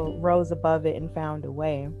still rose above it and found a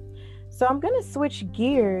way. So I'm going to switch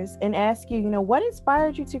gears and ask you, what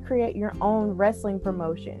inspired you to create your own wrestling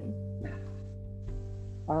promotion?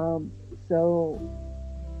 So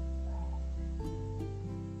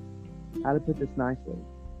how to put this nicely?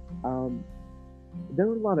 There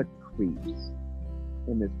are a lot of creeps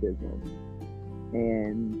in this business,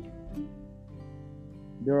 and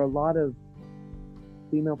there are a lot of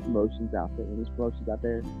female promotions out there, women's promotions out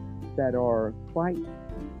there that are quite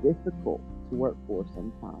difficult to work for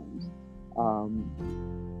sometimes.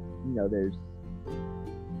 There's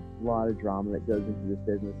a lot of drama that goes into this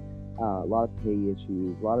business, a lot of pay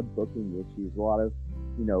issues, a lot of booking issues, a lot of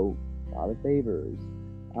favors,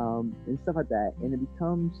 and stuff like that, and it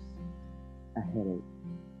becomes a headache,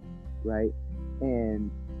 right?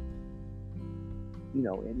 And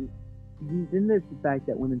then there's the fact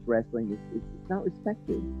that women's wrestling is not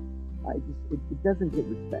respected. It doesn't get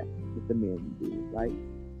respect that the men do, right?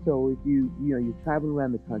 So if you're traveling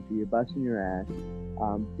around the country, you're busting your ass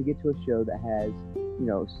to get to a show that has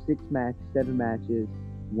 7 matches,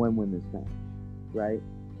 1 women's match, right?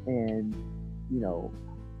 And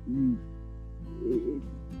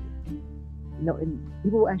and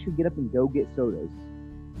people actually get up and go get sodas.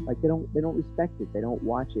 Like they don't respect it. They don't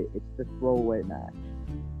watch it. It's the throwaway match.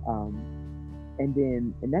 And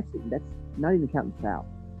that's not even counting the South.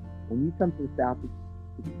 When you come to the South,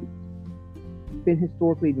 it's been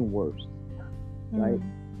historically even worse, right?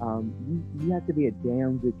 You have to be a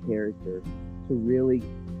damn good character to really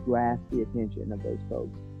grasp the attention of those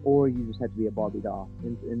folks, or you just have to be a Barbie doll.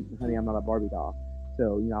 And honey, I'm not a Barbie doll,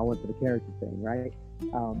 so I went for the character thing, right?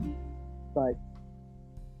 But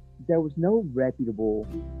there was no reputable,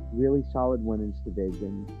 really solid women's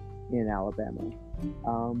division in Alabama.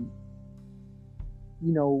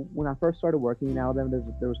 When I first started working in Alabama,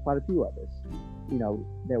 there was quite a few of us.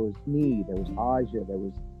 There was me, there was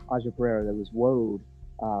Aja Pereira, there was Wode,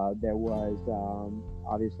 there was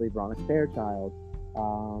obviously Veronica Fairchild,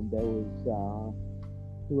 there was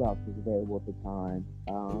who else was available at the time?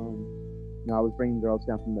 I was bringing girls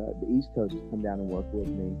down from the East Coast to come down and work with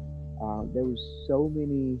me. There was so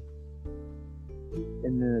many, and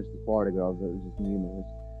then there's the Florida girls. There was just numerous.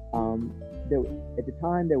 At the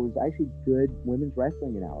time, there was actually good women's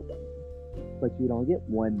wrestling in Alabama, but you would only get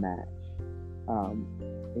 1 match,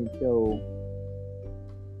 and so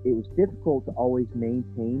it was difficult to always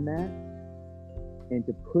maintain that and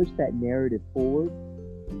to push that narrative forward.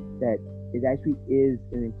 That it actually is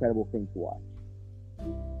an incredible thing to watch.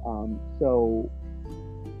 So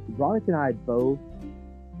Veronica and I both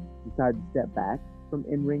decided to step back from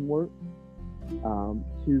in-ring work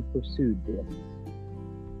to pursue this.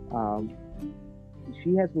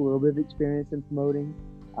 She has a little bit of experience in promoting.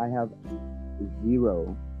 I have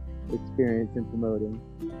 0 experience in promoting,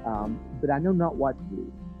 but I know not what to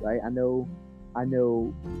do, right? I know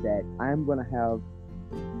that I'm going to have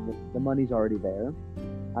the money's already there.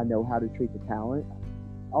 I know how to treat the talent,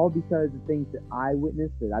 all because of things that I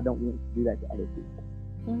witnessed that I don't want to do that to other people.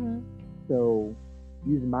 Mm-hmm. So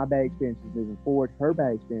using my bad experiences moving forward, her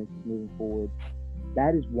bad experiences moving forward,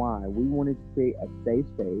 that is why we wanted to create a safe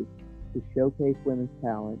space to showcase women's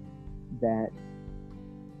talent that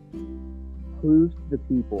proves to the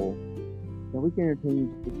people that we can entertain you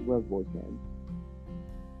just as well as boys can.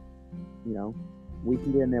 We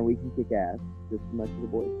can get in there, we can kick ass just as much as the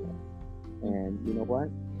boys can. And you know what?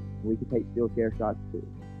 We can take steel chair shots too.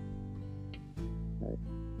 Okay.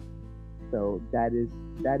 So that is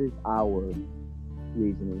our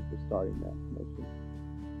reasoning for starting that promotion.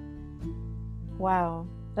 Wow,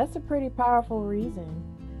 that's a pretty powerful reason,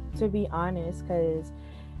 to be honest, because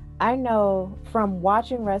I know from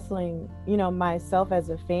watching wrestling, myself as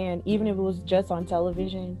a fan, even if it was just on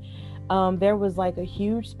television, there was like a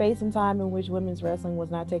huge space and time in which women's wrestling was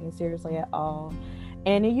not taken seriously at all.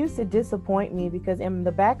 And it used to disappoint me because in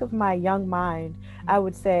the back of my young mind, I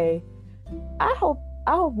would say, I hope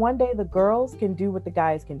one day the girls can do what the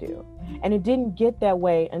guys can do. And it didn't get that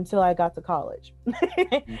way until I got to college.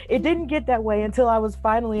 It didn't get that way until I was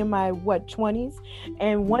finally in my 20s.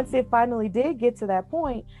 And once it finally did get to that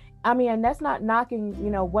point, and that's not knocking,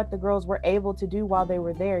 what the girls were able to do while they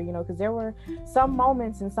were there, because there were some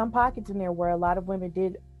moments and some pockets in there where a lot of women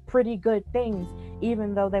did pretty good things,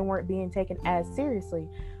 even though they weren't being taken as seriously.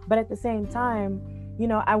 But at the same time, you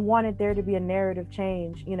know, I wanted there to be a narrative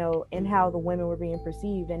change, you know, in how the women were being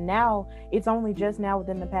perceived. And now it's only just now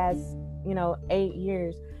within the past, you know, 8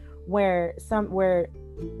 years where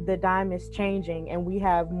the dime is changing and we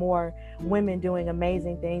have more women doing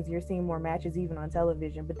amazing things. You're seeing more matches even on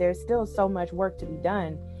television, but there's still so much work to be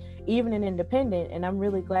done, even in independent. And I'm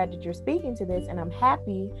really glad that you're speaking to this, and I'm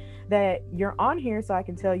happy that you're on here so I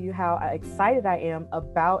can tell you how excited I am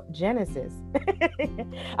about Genesis.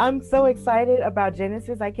 I'm so excited about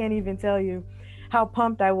Genesis. I can't even tell you how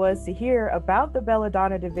pumped I was to hear about the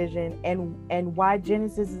Belladonna division and why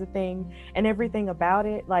Genesis is a thing and everything about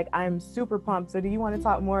it. Like, I'm super pumped. So do you want to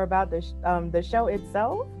talk more about the show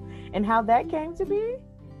itself and how that came to be?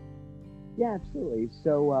 Yeah, absolutely.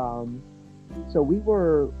 So we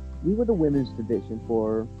were the women's division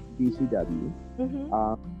for BCW.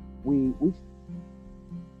 Mm-hmm.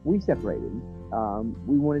 We separated.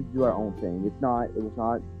 We wanted to do our own thing. It was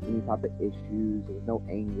not any type of issues. There was no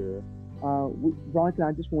anger. Veronica and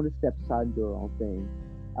I just wanted to step aside and do our own thing.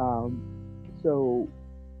 So,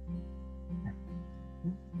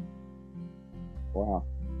 wow.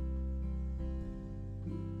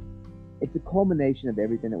 It's a culmination of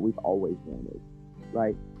everything that we've always wanted,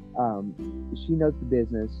 right? She knows the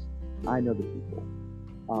business. I know the people.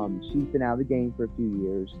 She's been out of the game for a few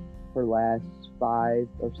years. Her last 5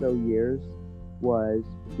 or so years was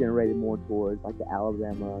generated more towards like the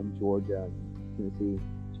Alabama and Georgia and Tennessee.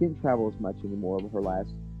 She didn't travel as much anymore over her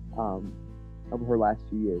last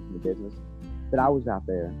few years in the business. But I was out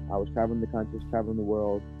there. I was traveling the country, traveling the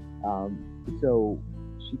world. So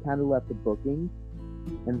she kind of left the booking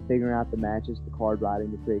and figuring out the matches, the card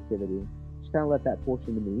writing, the creativity. She kind of left that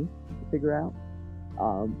portion to me to figure out.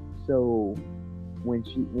 So when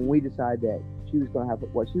we decided that she was going to have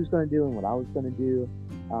what she was going to do and what I was going to do,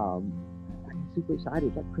 I got super excited.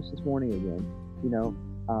 It's like Christmas morning again, you know.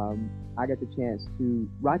 I got the chance to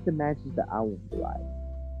write the matches that I wanted to write,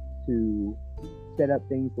 to set up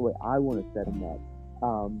things the way I want to set them up.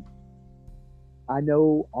 I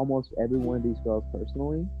know almost every one of these girls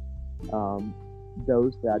personally.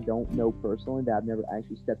 Those that I don't know personally, that I've never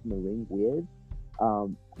actually stepped in the ring with,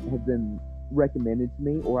 have been recommended to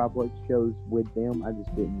me, or I've worked shows with them. I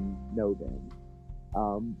just didn't know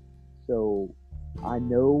them. So I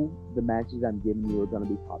know the matches I'm giving you are going to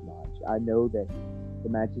be top notch. I know that the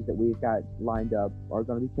matches that we've got lined up are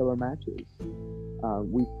going to be killer matches.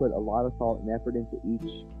 We've put a lot of thought and effort into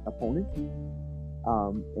each opponent.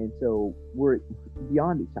 And so we're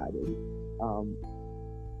beyond excited.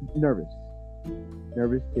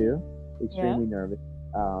 Nervous too, extremely nervous.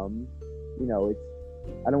 You know,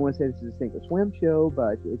 I don't want to say this is a sink or swim show,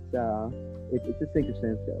 but it's a sink or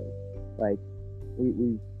swim show. Like,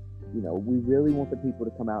 we really want the people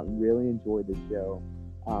to come out and really enjoy the show.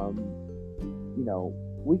 You know,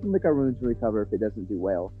 we can lick our wounds and recover if it doesn't do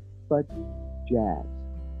well, but Jazz.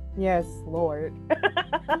 Yes, Lord.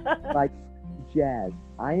 Like, Jazz.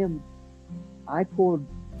 I called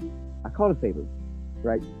a favor,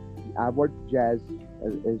 right? I've worked Jazz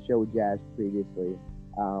as a show with Jazz previously,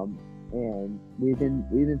 and we've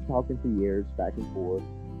been talking for years, back and forth.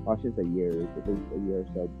 Well, I shouldn't say years, at least a year or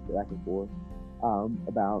so back and forth,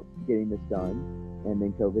 about getting this done. And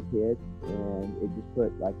then COVID hit, and it just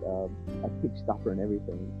put like a kick stopper and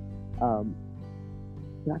everything.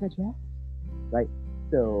 But I got Jazz, right?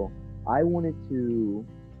 So I really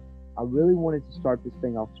wanted to start this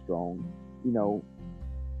thing off strong. You know,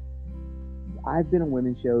 I've been on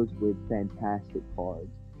women's shows with fantastic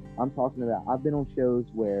cards. I'm talking about, I've been on shows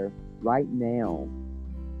where right now,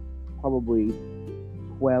 probably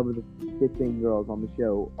 12 of the 15 girls on the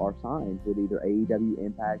show are signed with either AEW,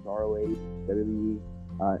 Impact, ROH, WWE,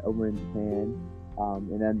 over in Japan.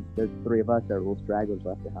 And then there's 3 of us that are little stragglers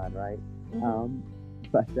left behind, right? Mm-hmm.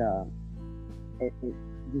 But it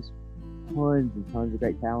just tons and tons of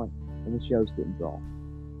great talent, and the shows didn't draw.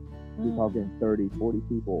 We're talking 30, 40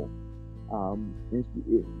 people. It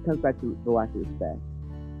comes back to the lack of respect.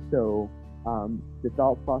 So the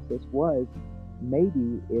thought process was,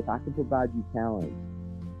 maybe if I can provide you talent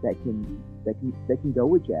that can go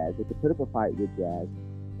with Jazz, that can put up a fight with Jazz,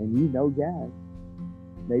 and you know Jazz,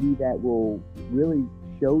 maybe that will really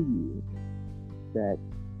show you that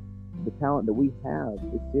the talent that we have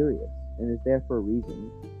is serious and is there for a reason,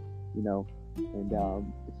 you know. And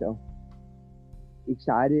so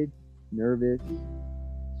excited, nervous,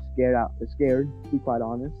 scared, to be quite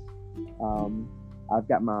honest. I've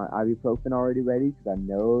got my ibuprofen already ready because I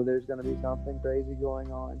know there's going to be something crazy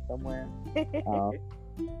going on somewhere.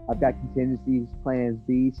 I've got contingencies plans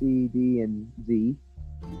B, C, D, and Z,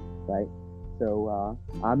 right? So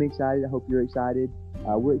I'm excited. I hope you're excited.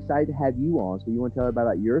 We're excited to have you on. So you want to tell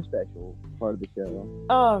everybody about your special part of the show?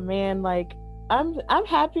 Oh man, like I'm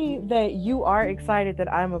happy that you are excited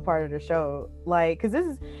that I'm a part of the show. Like, cause this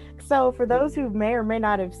is so for those who may or may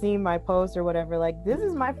not have seen my post or whatever, like this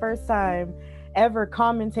is my first time ever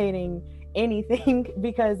commentating anything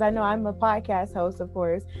because I know I'm a podcast host, of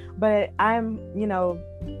course, but I'm,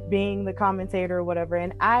 being the commentator or whatever.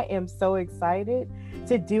 And I am so excited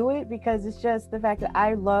to do it because it's just the fact that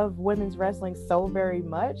I love women's wrestling so very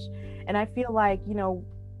much. And I feel like,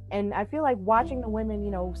 watching the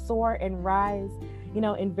women, soar and rise,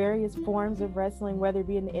 in various forms of wrestling, whether it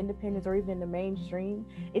be in the independents or even in the mainstream,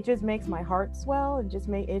 it just makes my heart swell and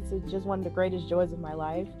it's just one of the greatest joys of my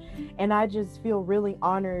life. And I just feel really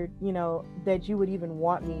honored, that you would even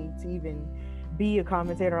want me to even be a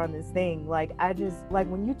commentator on this thing. Like,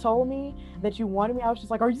 when you told me that you wanted me, I was just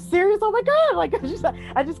like, are you serious? Oh my God. Like,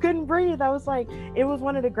 I just couldn't breathe. I was like, it was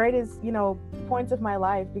one of the greatest, points of my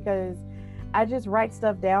life because I just write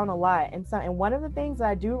stuff down a lot. And one of the things that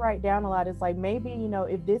I do write down a lot is like, maybe,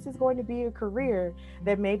 if this is going to be a career,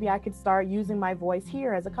 that maybe I could start using my voice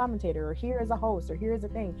here as a commentator or here as a host or here as a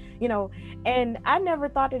thing, and I never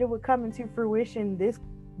thought that it would come into fruition this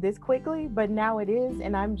quickly, but now it is.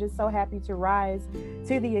 And I'm just so happy to rise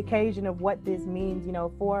to the occasion of what this means,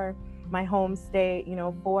 for my home state,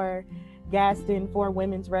 for Gaston, for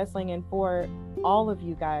women's wrestling, and for all of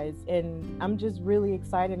you guys. And I'm just really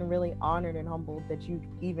excited and really honored and humbled that you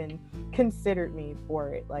even considered me for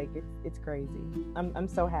it. Like, it's crazy. I'm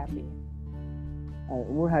so happy.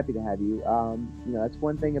 We're happy to have you. That's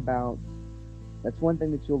one thing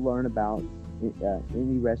that you'll learn about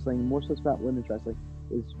indie wrestling, more so about women's wrestling,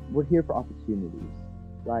 is we're here for opportunities.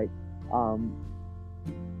 Like,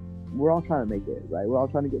 we're all trying to make it, right? We're all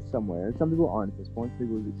trying to get somewhere. And some people aren't at this point. Some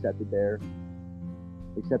people have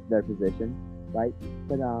accepted their position, right?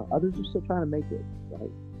 But others are still trying to make it,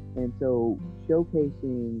 right? And so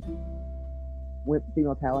showcasing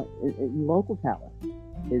female talent and local talent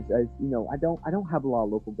is, I don't have a lot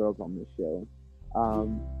of local girls on this show.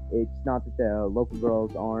 It's not that the local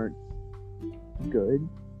girls aren't good.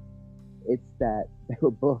 It's that they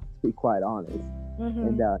were booked, to be quite honest. Mm-hmm.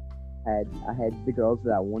 And I had the girls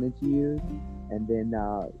that I wanted to use, and then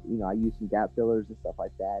I used some gap fillers and stuff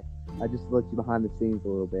like that. I just looked you behind the scenes a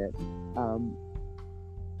little bit.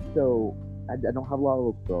 So I don't have a lot of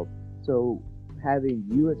local girls. So having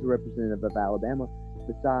you as a representative of Alabama,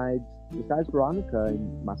 besides Veronica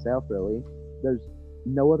and myself, really, there's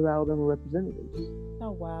no other Alabama representatives.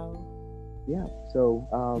 Oh wow. Yeah. So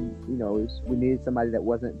we needed somebody that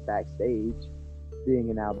wasn't backstage, being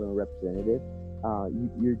an Alabama representative.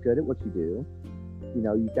 You're good at what you do.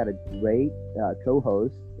 You've got a great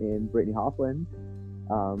co-host in Brittany Hoffland.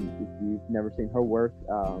 If you've never seen her work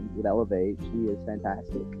with Elevate, she is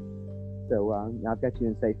fantastic. So I've got you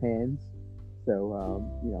in safe hands. So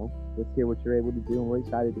let's hear what you're able to do, and we're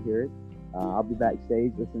excited to hear it. I'll be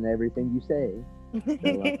backstage listening to everything you say. So,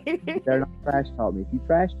 better not trash talk me. If you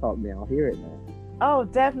trash talk me, I'll hear it, man. Oh,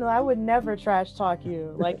 definitely. I would never trash talk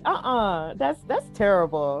you. Like, that's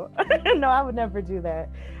terrible. No, I would never do that.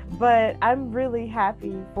 But I'm really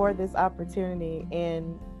happy for this opportunity.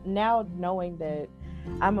 And now knowing that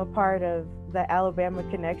I'm a part of the Alabama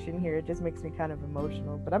connection here, it just makes me kind of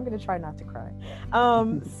emotional, but I'm going to try not to cry.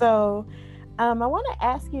 I want to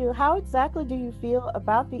ask you, how exactly do you feel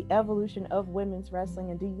about the evolution of women's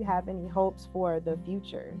wrestling, and do you have any hopes for the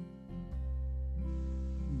future?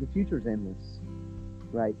 The future is endless.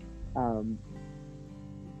 Right.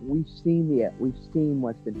 We've seen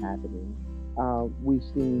what's been happening. We've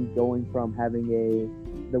seen going from having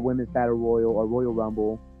the women's battle royal or Royal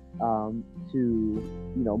Rumble to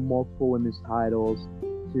multiple women's titles,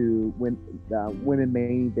 to women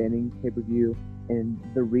main eventing pay-per-view, and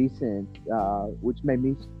the recent, which made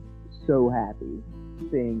me so happy,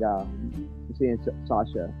 seeing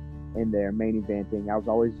Sasha in their main eventing. I was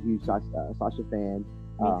always a huge Sasha fan.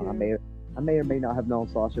 I may or may not have known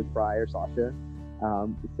Sasha prior. So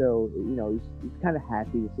it's kind of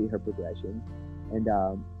happy to see her progression, and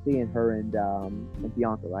seeing her and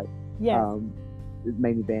Bianca, right? Yeah. The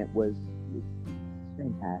main event was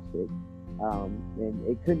fantastic, and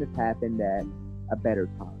it couldn't have happened at a better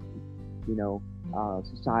time.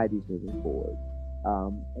 Society's moving forward,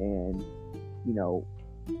 and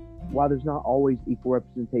while there's not always equal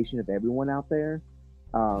representation of everyone out there,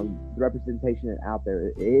 the representation out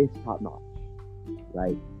there is top notch,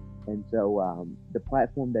 right? And so the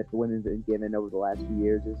platform that the women's been given over the last few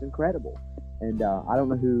years is incredible. And I don't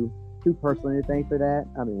know who personally to thank for that.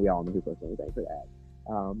 I mean, we all know who personally to thank for that.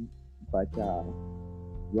 But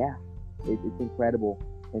it's incredible.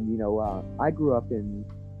 And I grew up in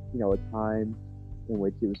a time in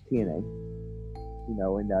which it was TNA.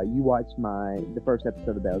 And you watched the first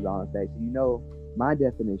episode of Bells on Day, so my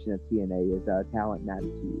definition of TNA is talent and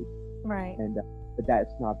attitude. Right. And but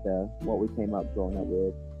that's not what we came up growing up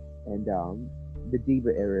with. And the Diva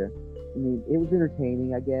era, I mean, it was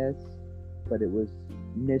entertaining, I guess, but it was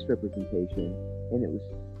misrepresentation, and it was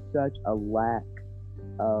such a lack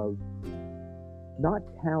of not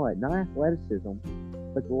talent, not athleticism,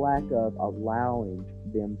 but the lack of allowing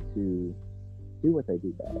them to do what they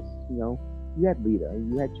do best. You had Lita,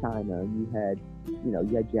 and you had China, and you had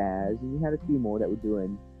Jazz, and you had a few more that were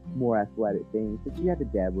doing more athletic things, but you had the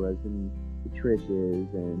Debras and the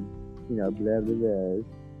Trishes and blah blah blah.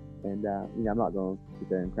 And I'm not going to sit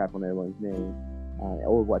there and crap on everyone's name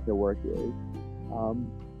or what their work is,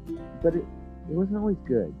 but it wasn't always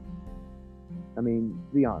good. I mean,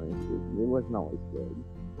 to be honest, it wasn't always good,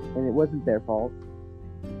 and it wasn't their fault.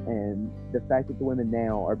 And the fact that the women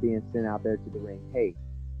now are being sent out there to the ring, hey,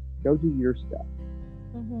 go do your stuff,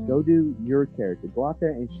 go do your character, go out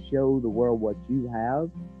there and show the world what you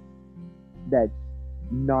have. That's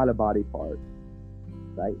not a body part,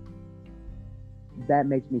 right? That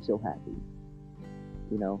makes me so happy.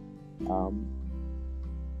 The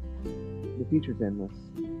future's endless.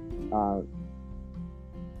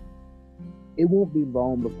 It won't be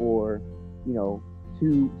long before,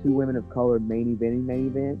 two women of color main eventing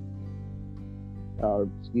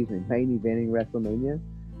WrestleMania,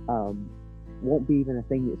 won't be even a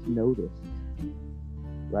thing that's noticed,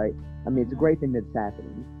 right? I mean, it's a great thing that's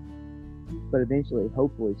happening, but eventually,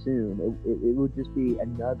 hopefully soon, it will just be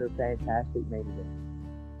another fantastic main event.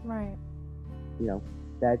 Right.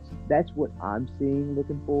 That's what I'm seeing,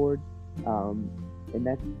 looking forward, and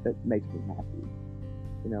that makes me happy.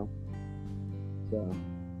 So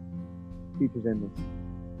future's endless.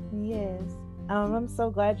 Yes. I'm so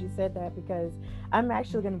glad you said that, because I'm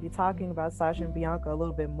actually going to be talking about Sasha and Bianca a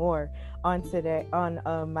little bit more on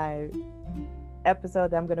my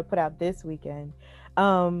episode that I'm going to put out this weekend.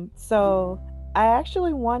 So I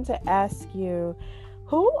actually want to ask you,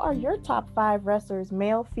 who are your top 5 wrestlers,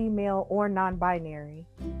 male, female, or non-binary?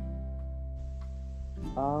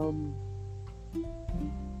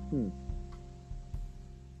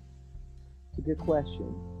 It's a good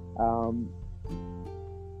question.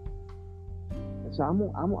 So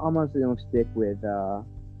I'm honestly gonna stick with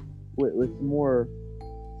more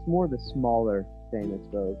of the smaller famous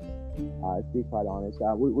folks. To be quite honest,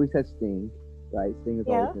 we said Sting, right? Sting is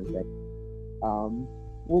always been a favorite.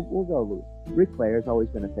 We'll go with Ric Flair's always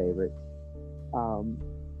been a favorite.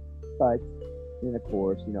 But then of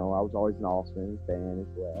course, I was always an Austin fan as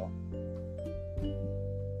well.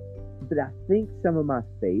 But I think some of my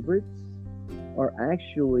favorites are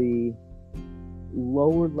actually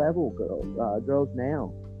lower level girls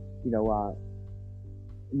now.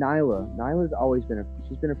 Nyla's always been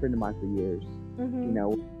she's been a friend of mine for years.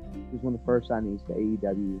 She was one of the first signees to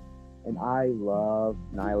AEW, and I love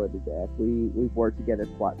Nyla to death. We've worked together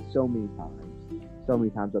so many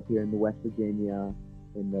times up here in the West Virginia,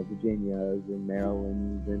 in the Virginias and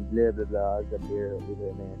Marylands and blah blah blahs up here,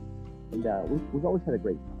 man. And we've always had a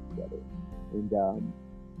great time together. And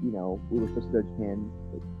we were supposed to go to Japan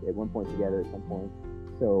at one point together at some point.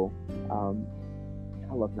 So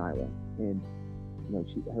I love Nyla, and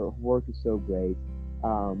her work is so great.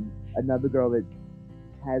 Another girl that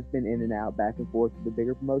has been in and out, back and forth with the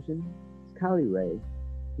bigger promotions, is Kylie Ray.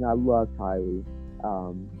 I love Kylie.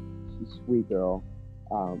 She's a sweet girl.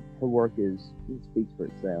 Her work speaks for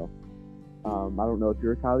itself. I don't know if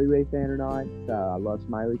you're a Kylie Ray fan or not. I love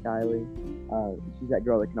Smiley Kylie. She's that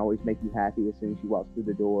girl that can always make you happy as soon as she walks through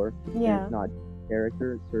the door. Yeah. It's not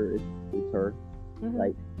character, it's her. It's her.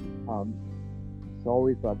 Like, so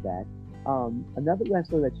always love that. Another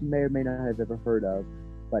wrestler that you may or may not have ever heard of,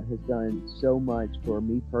 but has done so much for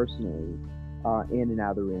me personally, in and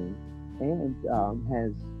out of the ring, and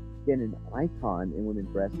has been an icon in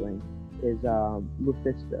women's wrestling, is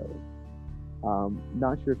Lufisto.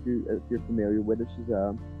 Not sure if you're familiar with her. She's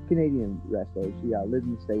a Canadian wrestler. She lived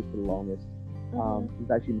in the States for the longest. It was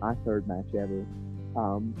actually my third match ever.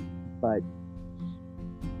 But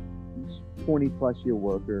 20+ year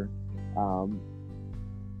worker,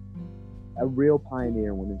 a real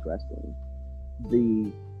pioneer in women's wrestling.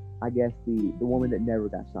 The woman that never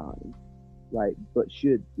got signed, right? But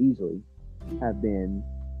should easily have been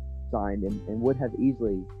signed and would have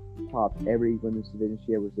easily topped every women's division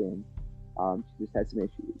she ever was in. She just had some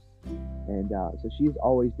issues, and so she's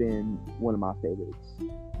always been one of my favorites.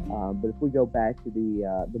 But if we go back to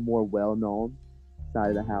the more well-known side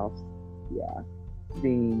of the house,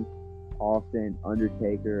 Sting, Austin,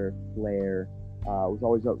 Undertaker, Flair, Was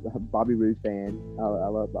always a Bobby Roode fan. I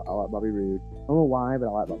like Bobby Roode. I don't know why, but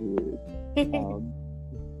I like Bobby Roode.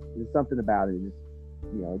 There's something about it that just,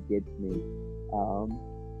 it gets me.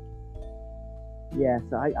 Yeah,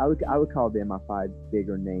 so I would call them my 5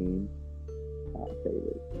 bigger name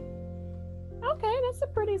favorites. Okay, that's a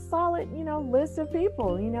pretty solid, list of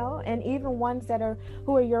people, and even ones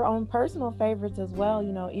who are your own personal favorites as well,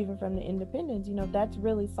 even from the independents, that's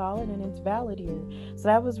really solid and it's valid here. So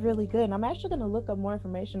that was really good. And I'm actually going to look up more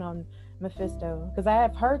information on Mephisto because I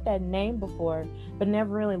have heard that name before, but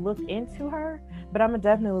never really looked into her. But I'm going to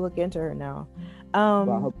definitely look into her now.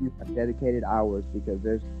 Well, I hope you have dedicated hours because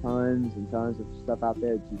there's tons and tons of stuff out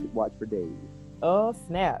there that you could watch for days. Oh,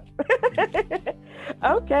 snap.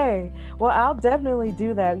 Okay. Well, I'll definitely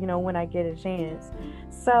do that, when I get a chance.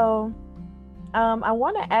 So, I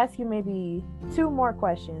want to ask you maybe 2 more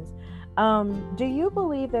questions. Do you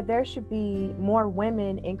believe that there should be more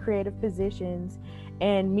women in creative positions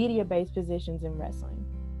and media-based positions in wrestling?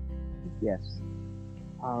 Yes.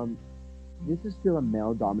 This is still a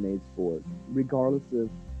male-dominated sport, regardless of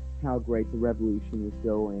how great the Revolution is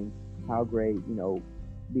going, how great,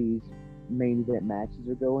 these main event matches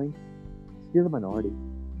are going. Still a minority.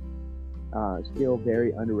 Still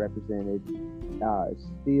very underrepresented.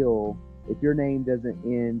 Still, if your name doesn't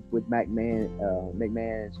end with McMahon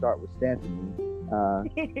and start with Stephanie,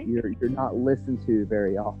 you're not listened to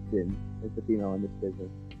very often as a female in this business.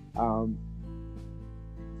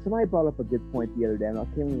 Somebody brought up a good point the other day, and I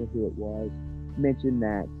can't remember who it was, mentioned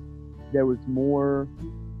that there was more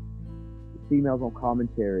females on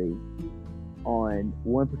commentary on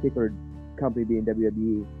one particular company being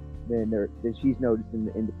WWE than she's noticed in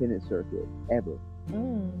the independent circuit ever.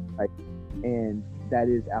 Right? And that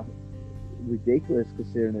is ridiculous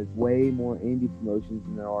considering there's way more indie promotions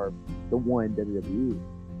than there are the one WWE.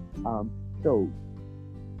 So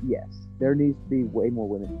yes, there needs to be way more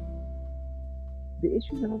women. The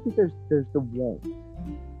issue is I don't think there's the want,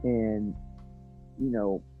 and it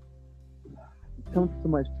comes from so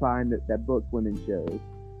much trying that book women shows.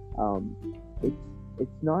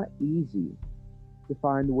 It's not easy to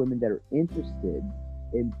find the women that are interested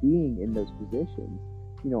in being in those positions.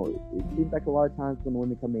 It seems like a lot of times when the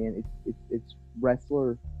women come in, it's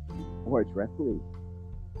wrestler or it's referee.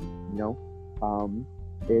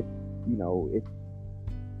 If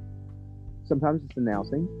sometimes it's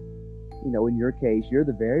announcing. In your case, you're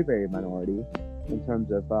the very, very minority in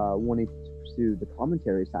terms of wanting to pursue the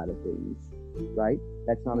commentary side of things, right?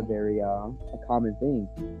 That's not a very a common thing,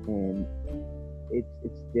 and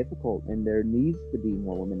it's difficult, and there needs to be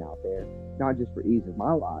more women out there, not just for ease of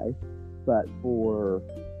my life, but for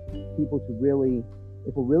people to really,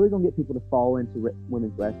 if we're really going to get people to fall into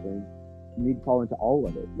women's wrestling, you need to fall into all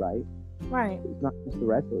of it, right? Right. It's not just the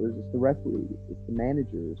wrestlers, it's the referees, it's the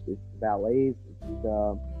managers, it's the valets, it's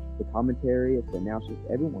the commentary, it's the announcers,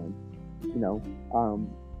 everyone,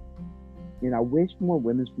 and I wish more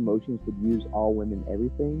women's promotions would use all women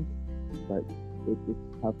everything, but it's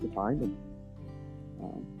tough to find them.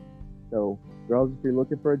 So girls, if you're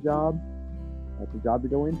looking for a job, that's a job to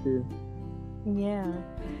go into. Yeah.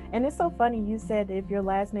 And it's so funny you said if your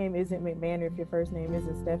last name isn't McMahon or if your first name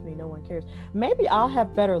isn't Stephanie, no one cares. Maybe I'll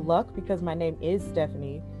have better luck because my name is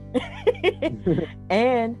Stephanie.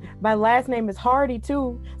 And my last name is Hardy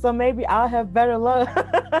too, so maybe I'll have better luck.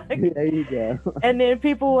 There you go. And then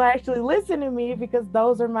people will actually listen to me because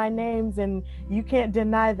those are my names, and you can't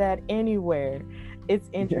deny that anywhere. It's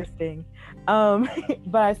interesting.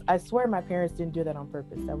 But I swear my parents didn't do that on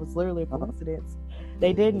purpose. That was literally a coincidence.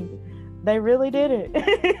 They didn't. They really didn't.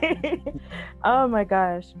 Oh my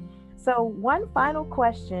gosh. So one final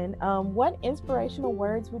question, what inspirational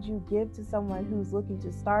words would you give to someone who's looking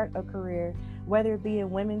to start a career, whether it be in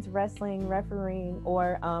women's wrestling, refereeing,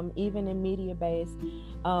 or even in media-based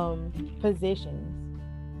positions?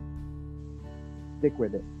 Stick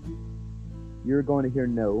with it. You're going to hear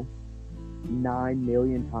no 9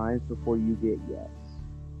 million times before you get yes.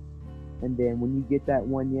 And then when you get that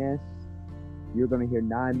one yes, you're going to hear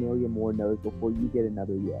 9 million more no's before you get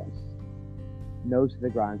another yes. Nose to the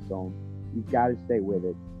grindstone. You've got to stay with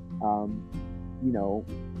it. You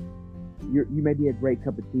may be a great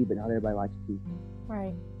cup of tea, but not everybody likes tea.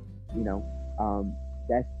 Right.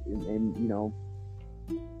 That's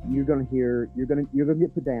you're gonna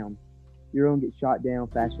get put down. You're gonna get shot down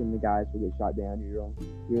faster than the guys will get shot down.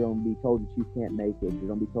 You're gonna be told that you can't make it. You're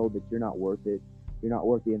gonna be told that you're not worth it. You're not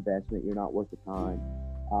worth the investment. You're not worth the time.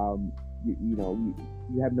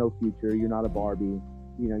 You have no future. You're not a Barbie.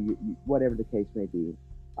 You whatever the case may be,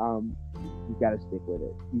 you've got to stick with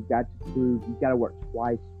it. You've got to prove. You've got to work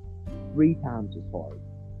twice, 3 times as hard,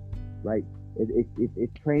 right?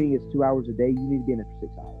 If training is 2 hours a day, you need to be in it for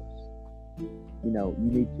 6 hours. You know,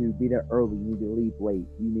 you need to be there early. You need to leave late.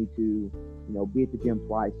 You need to, you know, be at the gym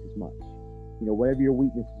twice as much. You know, whatever your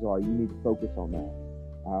weaknesses are, you need to focus on that.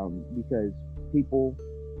 Because people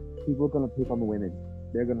are going to pick on the women.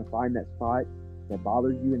 They're going to find that spot that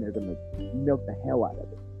bothers you, and they're going to milk the hell out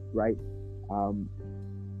of it, right?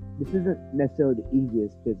 This isn't necessarily the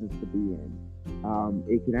easiest business to be in.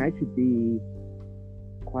 It can actually be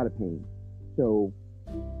quite a pain. So,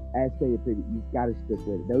 as stated previously, you've got to stick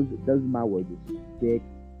with it. Those are my words. Just stick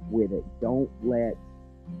with it. Don't let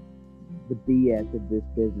the BS of this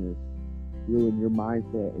business ruin your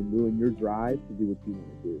mindset and ruin your drive to do what you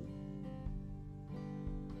want to do.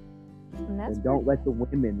 And don't let the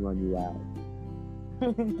women run you out.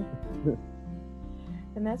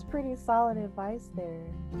 And that's pretty solid advice there.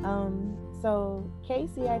 So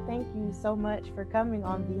Casey, I thank you so much for coming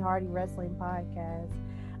on the Hardy Wrestling Podcast.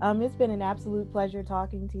 It's been an absolute pleasure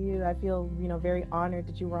talking to you. I feel, very honored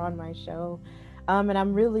that you were on my show. And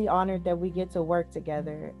I'm really honored that we get to work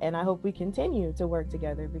together. And I hope we continue to work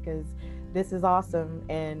together, because this is awesome.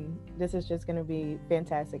 And this is just going to be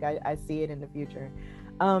fantastic. I see it in the future.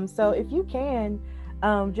 So if you can,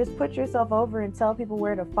 just put yourself over and tell people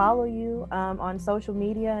where to follow you on social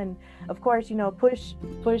media. And of course,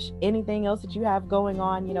 push anything else that you have going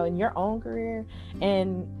on, in your own career,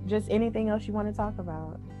 and just anything else you want to talk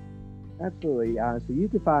about. Absolutely. So you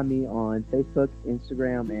can find me on Facebook,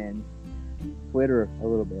 Instagram, and Twitter a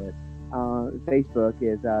little bit. Facebook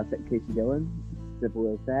is Casey Dillon.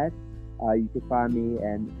 Simple as that. You can find me,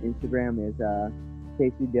 and Instagram is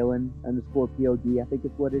Casey Dillon _POD. I think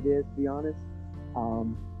it's what it is, to be honest.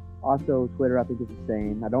 Also, Twitter, I think it's the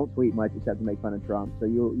same. I don't tweet much except to make fun of Trump, so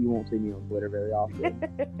you won't see me on Twitter very often.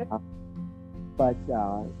 But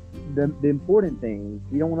the important thing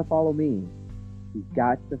is, you don't want to follow me. You've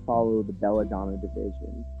got to follow the Belladonna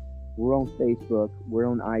division. We're on Facebook. We're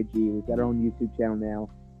on IG. We've got our own YouTube channel now.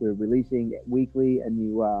 We're releasing weekly a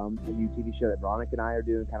new TV show that Veronica and I are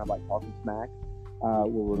doing, kind of like Talking Smack, where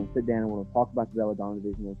we're going to sit down and we're going to talk about the Belladonna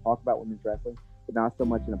division. We're going to talk about women's wrestling, but not so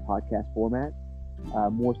much in a podcast format.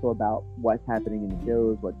 More so about what's happening in the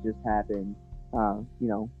shows, what just happened. What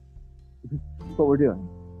we're doing.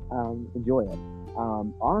 Enjoy it.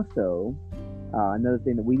 Also, another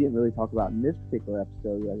thing that we didn't really talk about in this particular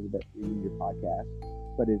episode in your podcast,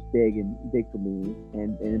 but is big for me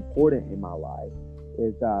and important in my life,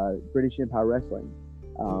 is British Empire Wrestling.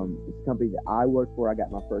 It's a company that I work for. I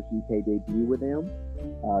got my first UK debut with them.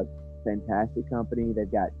 Fantastic company.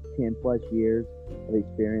 They've got 10 plus years of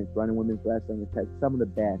experience running women's wrestling. It's had some of the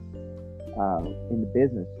best in the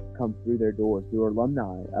business come through their doors, through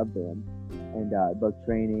alumni of them, and both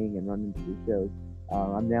training and running through shows.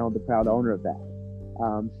 I'm now the proud owner of that.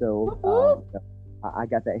 I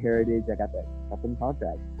got that heritage. I got them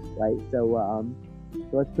contracts, right? So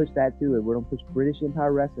let's push that too. And we're gonna push British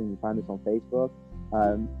Empire Wrestling. You find us on Facebook.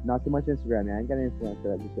 Not so much Instagram. I ain't got an Instagram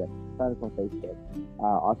set up just yet. Find us on Facebook.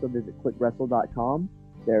 Also visit quickWrestle.com.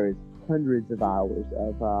 There is hundreds of hours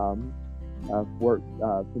of work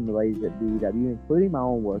from the ladies at BEW, including my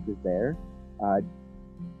own work is there.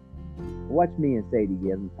 Watch me and Sadie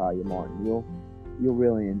give and Talia Martin. You'll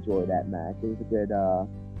really enjoy that match. It was a good,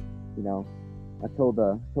 I told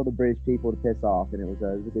the British people to piss off, and it was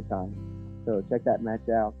a good time. So check that match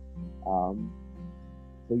out.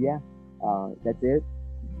 That's it.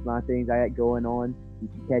 My things I got going on. You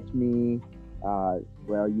can catch me. You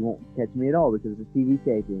won't catch me at all because it's a TV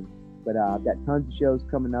taping. But I've got tons of shows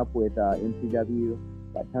coming up with MCW.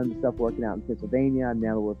 Got tons of stuff working out in Pennsylvania. I'm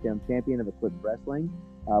now the World Champion of Eclipse Wrestling.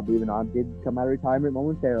 Believe it or not, I did come out of retirement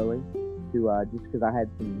momentarily to just because I had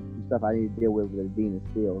some stuff I needed to deal with Adina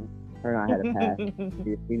Steele. Her and I had a past.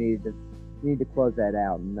 we needed to close that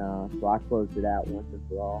out, and so I closed it out once and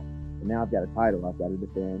for all. And now I've got a title I've got to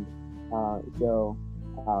defend. So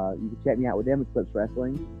you can check me out with them, Eclipse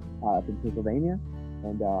Wrestling, up in Pennsylvania.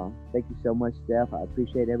 And thank you so much, Steph. I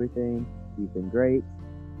appreciate everything. You've been great,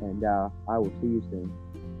 and I will see you soon.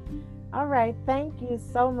 All right. Thank you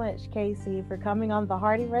so much, Casey, for coming on the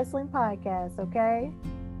Hardy Wrestling Podcast, okay?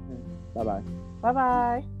 Bye-bye.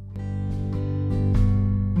 Bye-bye.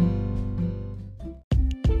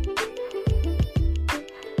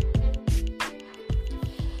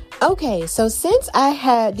 Okay, so since I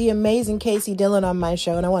had the amazing Casey Dillon on my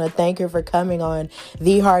show, and I want to thank her for coming on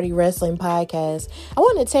the Hardy Wrestling Podcast, I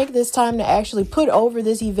want to take this time to actually put over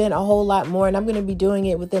this event a whole lot more, and I'm going to be doing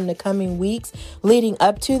it within the coming weeks leading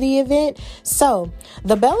up to the event. So,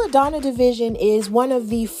 the Belladonna division is one of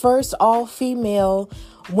the first all-female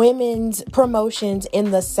women's promotions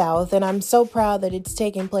in the South, and I'm so proud that it's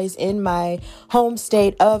taking place in my home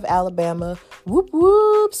state of Alabama. Whoop,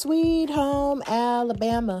 whoop, sweet home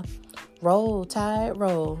Alabama. Roll, Tide,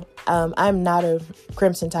 roll. I'm not a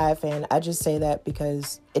Crimson Tide fan. I just say that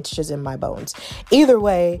because it's just in my bones. Either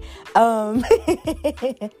way, I'm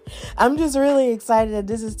just really excited that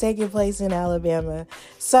this is taking place in Alabama.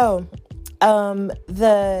 So,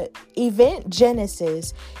 the event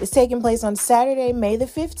Genesis is taking place on Saturday, May the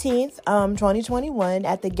 15th, 2021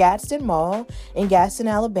 at the Gadsden Mall in Gadsden,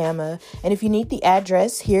 Alabama. And if you need the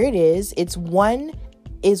address, here it is. It's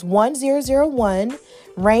 1001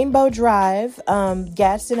 Rainbow Drive,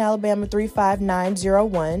 Gadsden, Alabama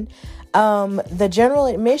 35901. The general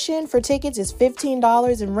admission for tickets is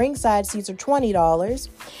 $15 and ringside seats are $20.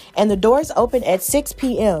 And the doors open at 6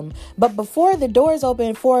 p.m. But before the doors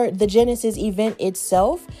open for the Genesis event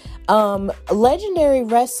itself, legendary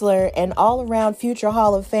wrestler and all-around future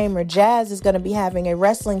Hall of Famer Jazz is going to be having a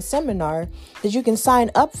wrestling seminar that you can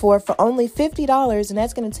sign up for only $50, and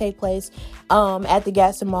that's going to take place at the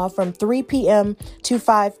Gadsden Mall from 3 p.m. to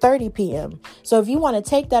 5:30 p.m. So if you want to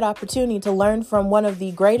take that opportunity to learn from one of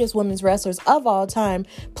the greatest women's wrestlers of all time,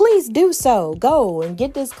 please do so. Go and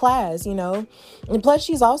get this class, And plus,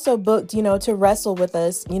 she's also booked, to wrestle with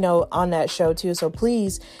us, on that show too. So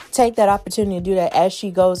please take that opportunity to do that as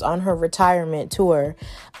she goes on her retirement tour.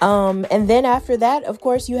 And then after that, of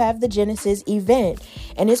course, you have the Genesis event,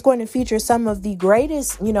 and it's going to feature some of the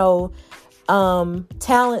greatest,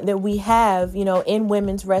 talent that we have, in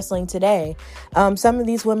women's wrestling today. Some of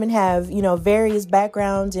these women have, various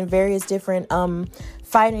backgrounds and various different,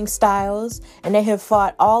 fighting styles, and they have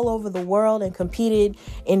fought all over the world and competed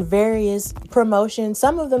in various promotions,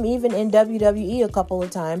 some of them even in WWE a couple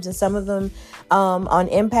of times, and some of them on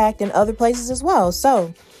Impact and other places as well.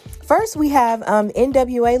 So first we have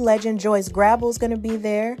NWA legend Joyce Grable is going to be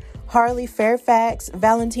there, Harley Fairfax,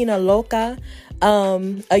 Valentina Loca,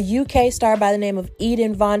 a UK star by the name of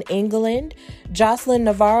Eden Von England, Jocelyn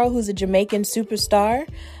Navarro, who's a Jamaican superstar,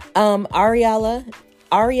 Ariella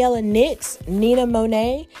Nix, Nina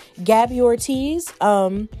Monet, Gabby Ortiz,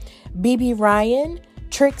 BB Ryan,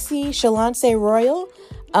 Trixie Shalance Royal,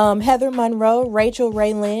 Heather Monroe, Rachel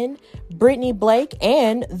Ray Lynn, Brittany Blake,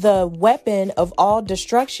 and the weapon of all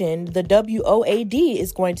destruction, the WOAD,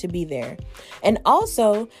 is going to be there. And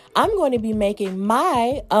also, I'm going to be making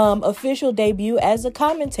my official debut as a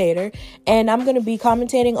commentator, and I'm going to be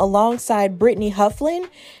commentating alongside Brittany Hufflin.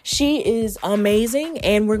 She is amazing,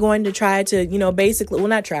 and we're going to try to,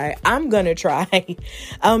 I'm going to try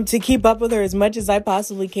to keep up with her as much as I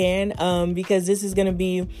possibly can, because this is going to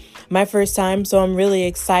be my first time, so I'm really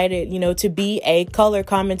excited, to be a color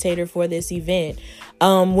commentator for this event.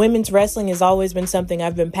 Women's wrestling has always been something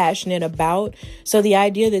I've been passionate about. So the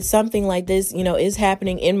idea that something like this, is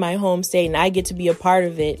happening in my home state and I get to be a part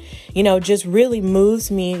of it, just really moves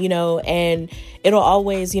me, and it'll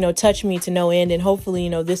always, touch me to no end. And hopefully,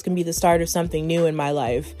 this can be the start of something new in my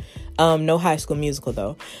life. No High School Musical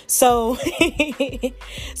though. So,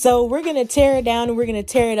 so we're going to tear it down and we're going to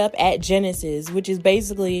tear it up at Genesis, which is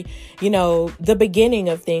basically, the beginning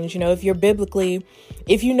of things.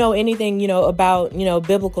 If you know anything, about,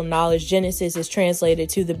 biblical knowledge, Genesis is translated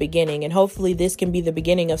to the beginning. And hopefully this can be the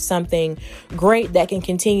beginning of something great that can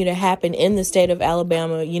continue to happen in the state of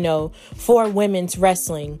Alabama, for women's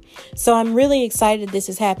wrestling. So I'm really excited this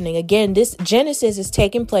is happening. Again, this Genesis is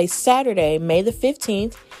taking place Saturday, May the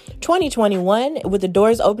 15th, 2021, with the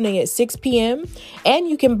doors opening at 6 p.m. And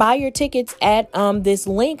you can buy your tickets at this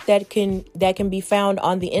link that can be found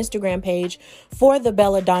on the Instagram page for the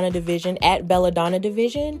Belladonna Division at Belladonna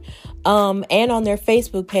Division, and on their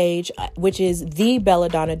Facebook page, which is the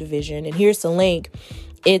Belladonna Division. And here's the link.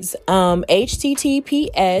 It's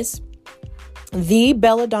https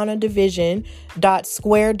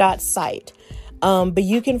thebelladonnadivision.square.site. But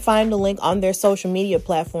you can find the link on their social media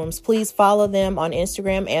platforms. Please follow them on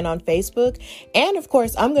Instagram and on Facebook. And of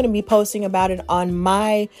course, I'm going to be posting about it on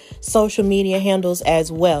my social media handles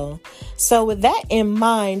as well. So with that in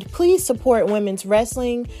mind, please support women's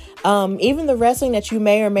wrestling. Even the wrestling that you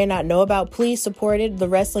may or may not know about, please support it. The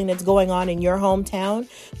wrestling that's going on in your hometown,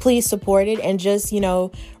 please support it. And just,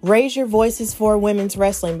 raise your voices for women's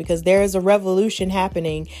wrestling, because there is a revolution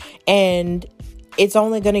happening and it's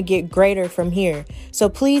only going to get greater from here. So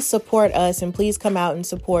please support us and please come out and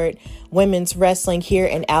support women's wrestling here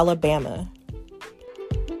in Alabama.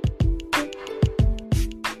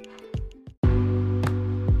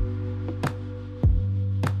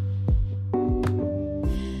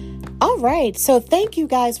 All right, so thank you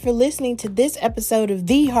guys for listening to this episode of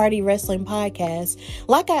the Hardy Wrestling Podcast.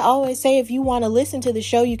 Like I always say, if you want to listen to the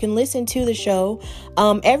show, you can listen to the show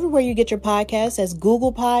everywhere you get your podcasts. That's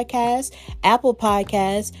Google Podcasts, Apple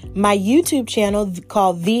Podcasts, my YouTube channel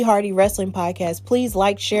called The Hardy Wrestling Podcast. Please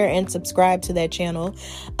like, share, and subscribe to that channel.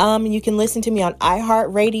 You can listen to me on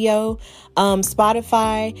iHeartRadio,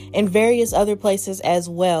 Spotify, and various other places as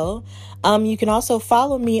well. You can also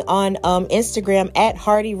follow me on Instagram at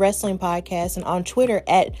Hardy Wrestling Podcast and on Twitter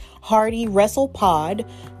at Hardy Wrestle Pod,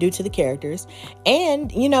 due to the characters.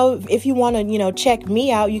 And, if you want to, check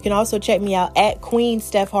me out, you can also check me out at Queen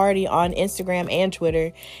Steph Hardy on Instagram and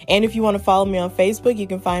Twitter. And if you want to follow me on Facebook, you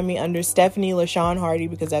can find me under Stephanie LaShawn Hardy,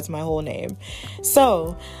 because that's my whole name.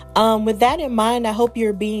 So, with that in mind, I hope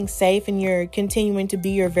you're being safe and you're continuing to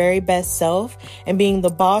be your very best self and being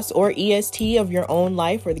the boss or EST of your own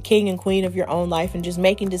life, or the king and queen of your own life, and just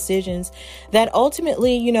making decisions that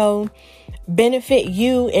ultimately, benefit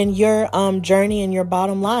you and your journey and your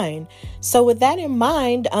bottom line. So with that in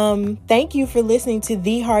mind, thank you for listening to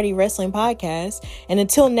the Hardy Wrestling Podcast. And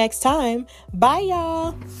until next time, bye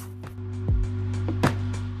y'all.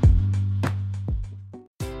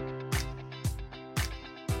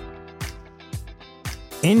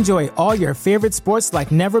 Enjoy all your favorite sports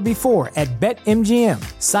like never before at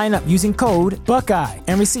BetMGM. Sign up using code Buckeye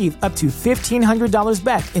and receive up to $1,500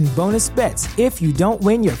 back in bonus bets if you don't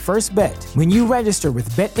win your first bet. When you register with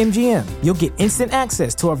BetMGM, you'll get instant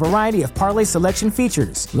access to a variety of parlay selection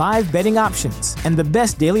features, live betting options, and the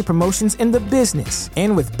best daily promotions in the business.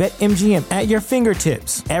 And with BetMGM at your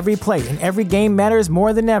fingertips, every play and every game matters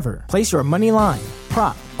more than ever. Place your money line,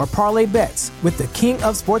 prop, or parlay bets with the king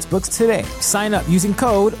of sportsbooks today. Sign up using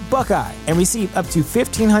code Buckeye and receive up to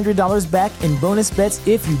 $1,500 back in bonus bets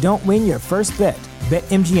if you don't win your first bet.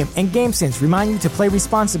 BetMGM and GameSense remind you to play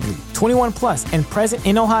responsibly. 21 plus and present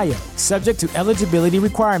in Ohio, subject to eligibility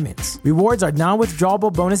requirements. Rewards are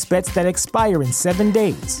non-withdrawable bonus bets that expire in 7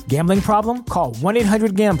 days. Gambling problem? Call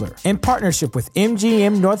 1-800-GAMBLER. In partnership with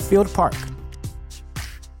MGM Northfield Park.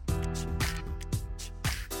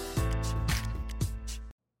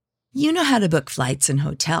 You know how to book flights and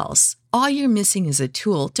hotels. All you're missing is a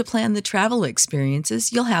tool to plan the travel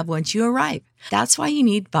experiences you'll have once you arrive. That's why you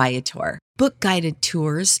need Viator. Book guided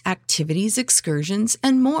tours, activities, excursions,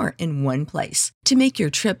 and more in one place to make your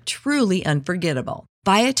trip truly unforgettable.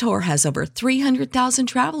 Viator has over 300,000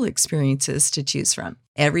 travel experiences to choose from.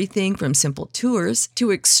 Everything from simple tours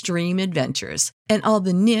to extreme adventures and all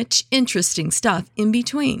the niche, interesting stuff in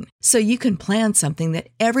between. So you can plan something that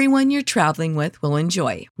everyone you're traveling with will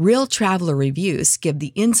enjoy. Real traveler reviews give the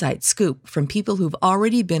inside scoop from people who've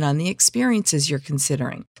already been on the experiences you're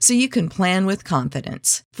considering. So you can plan with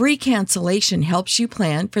confidence. Free cancellation helps you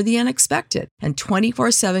plan for the unexpected. And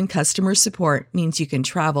 24/7 customer support means you can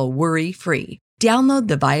travel worry-free. Download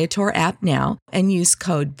the Viator app now and use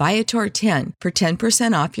code Viator10 for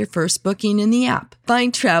 10% off your first booking in the app.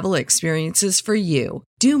 Find travel experiences for you.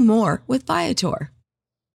 Do more with Viator.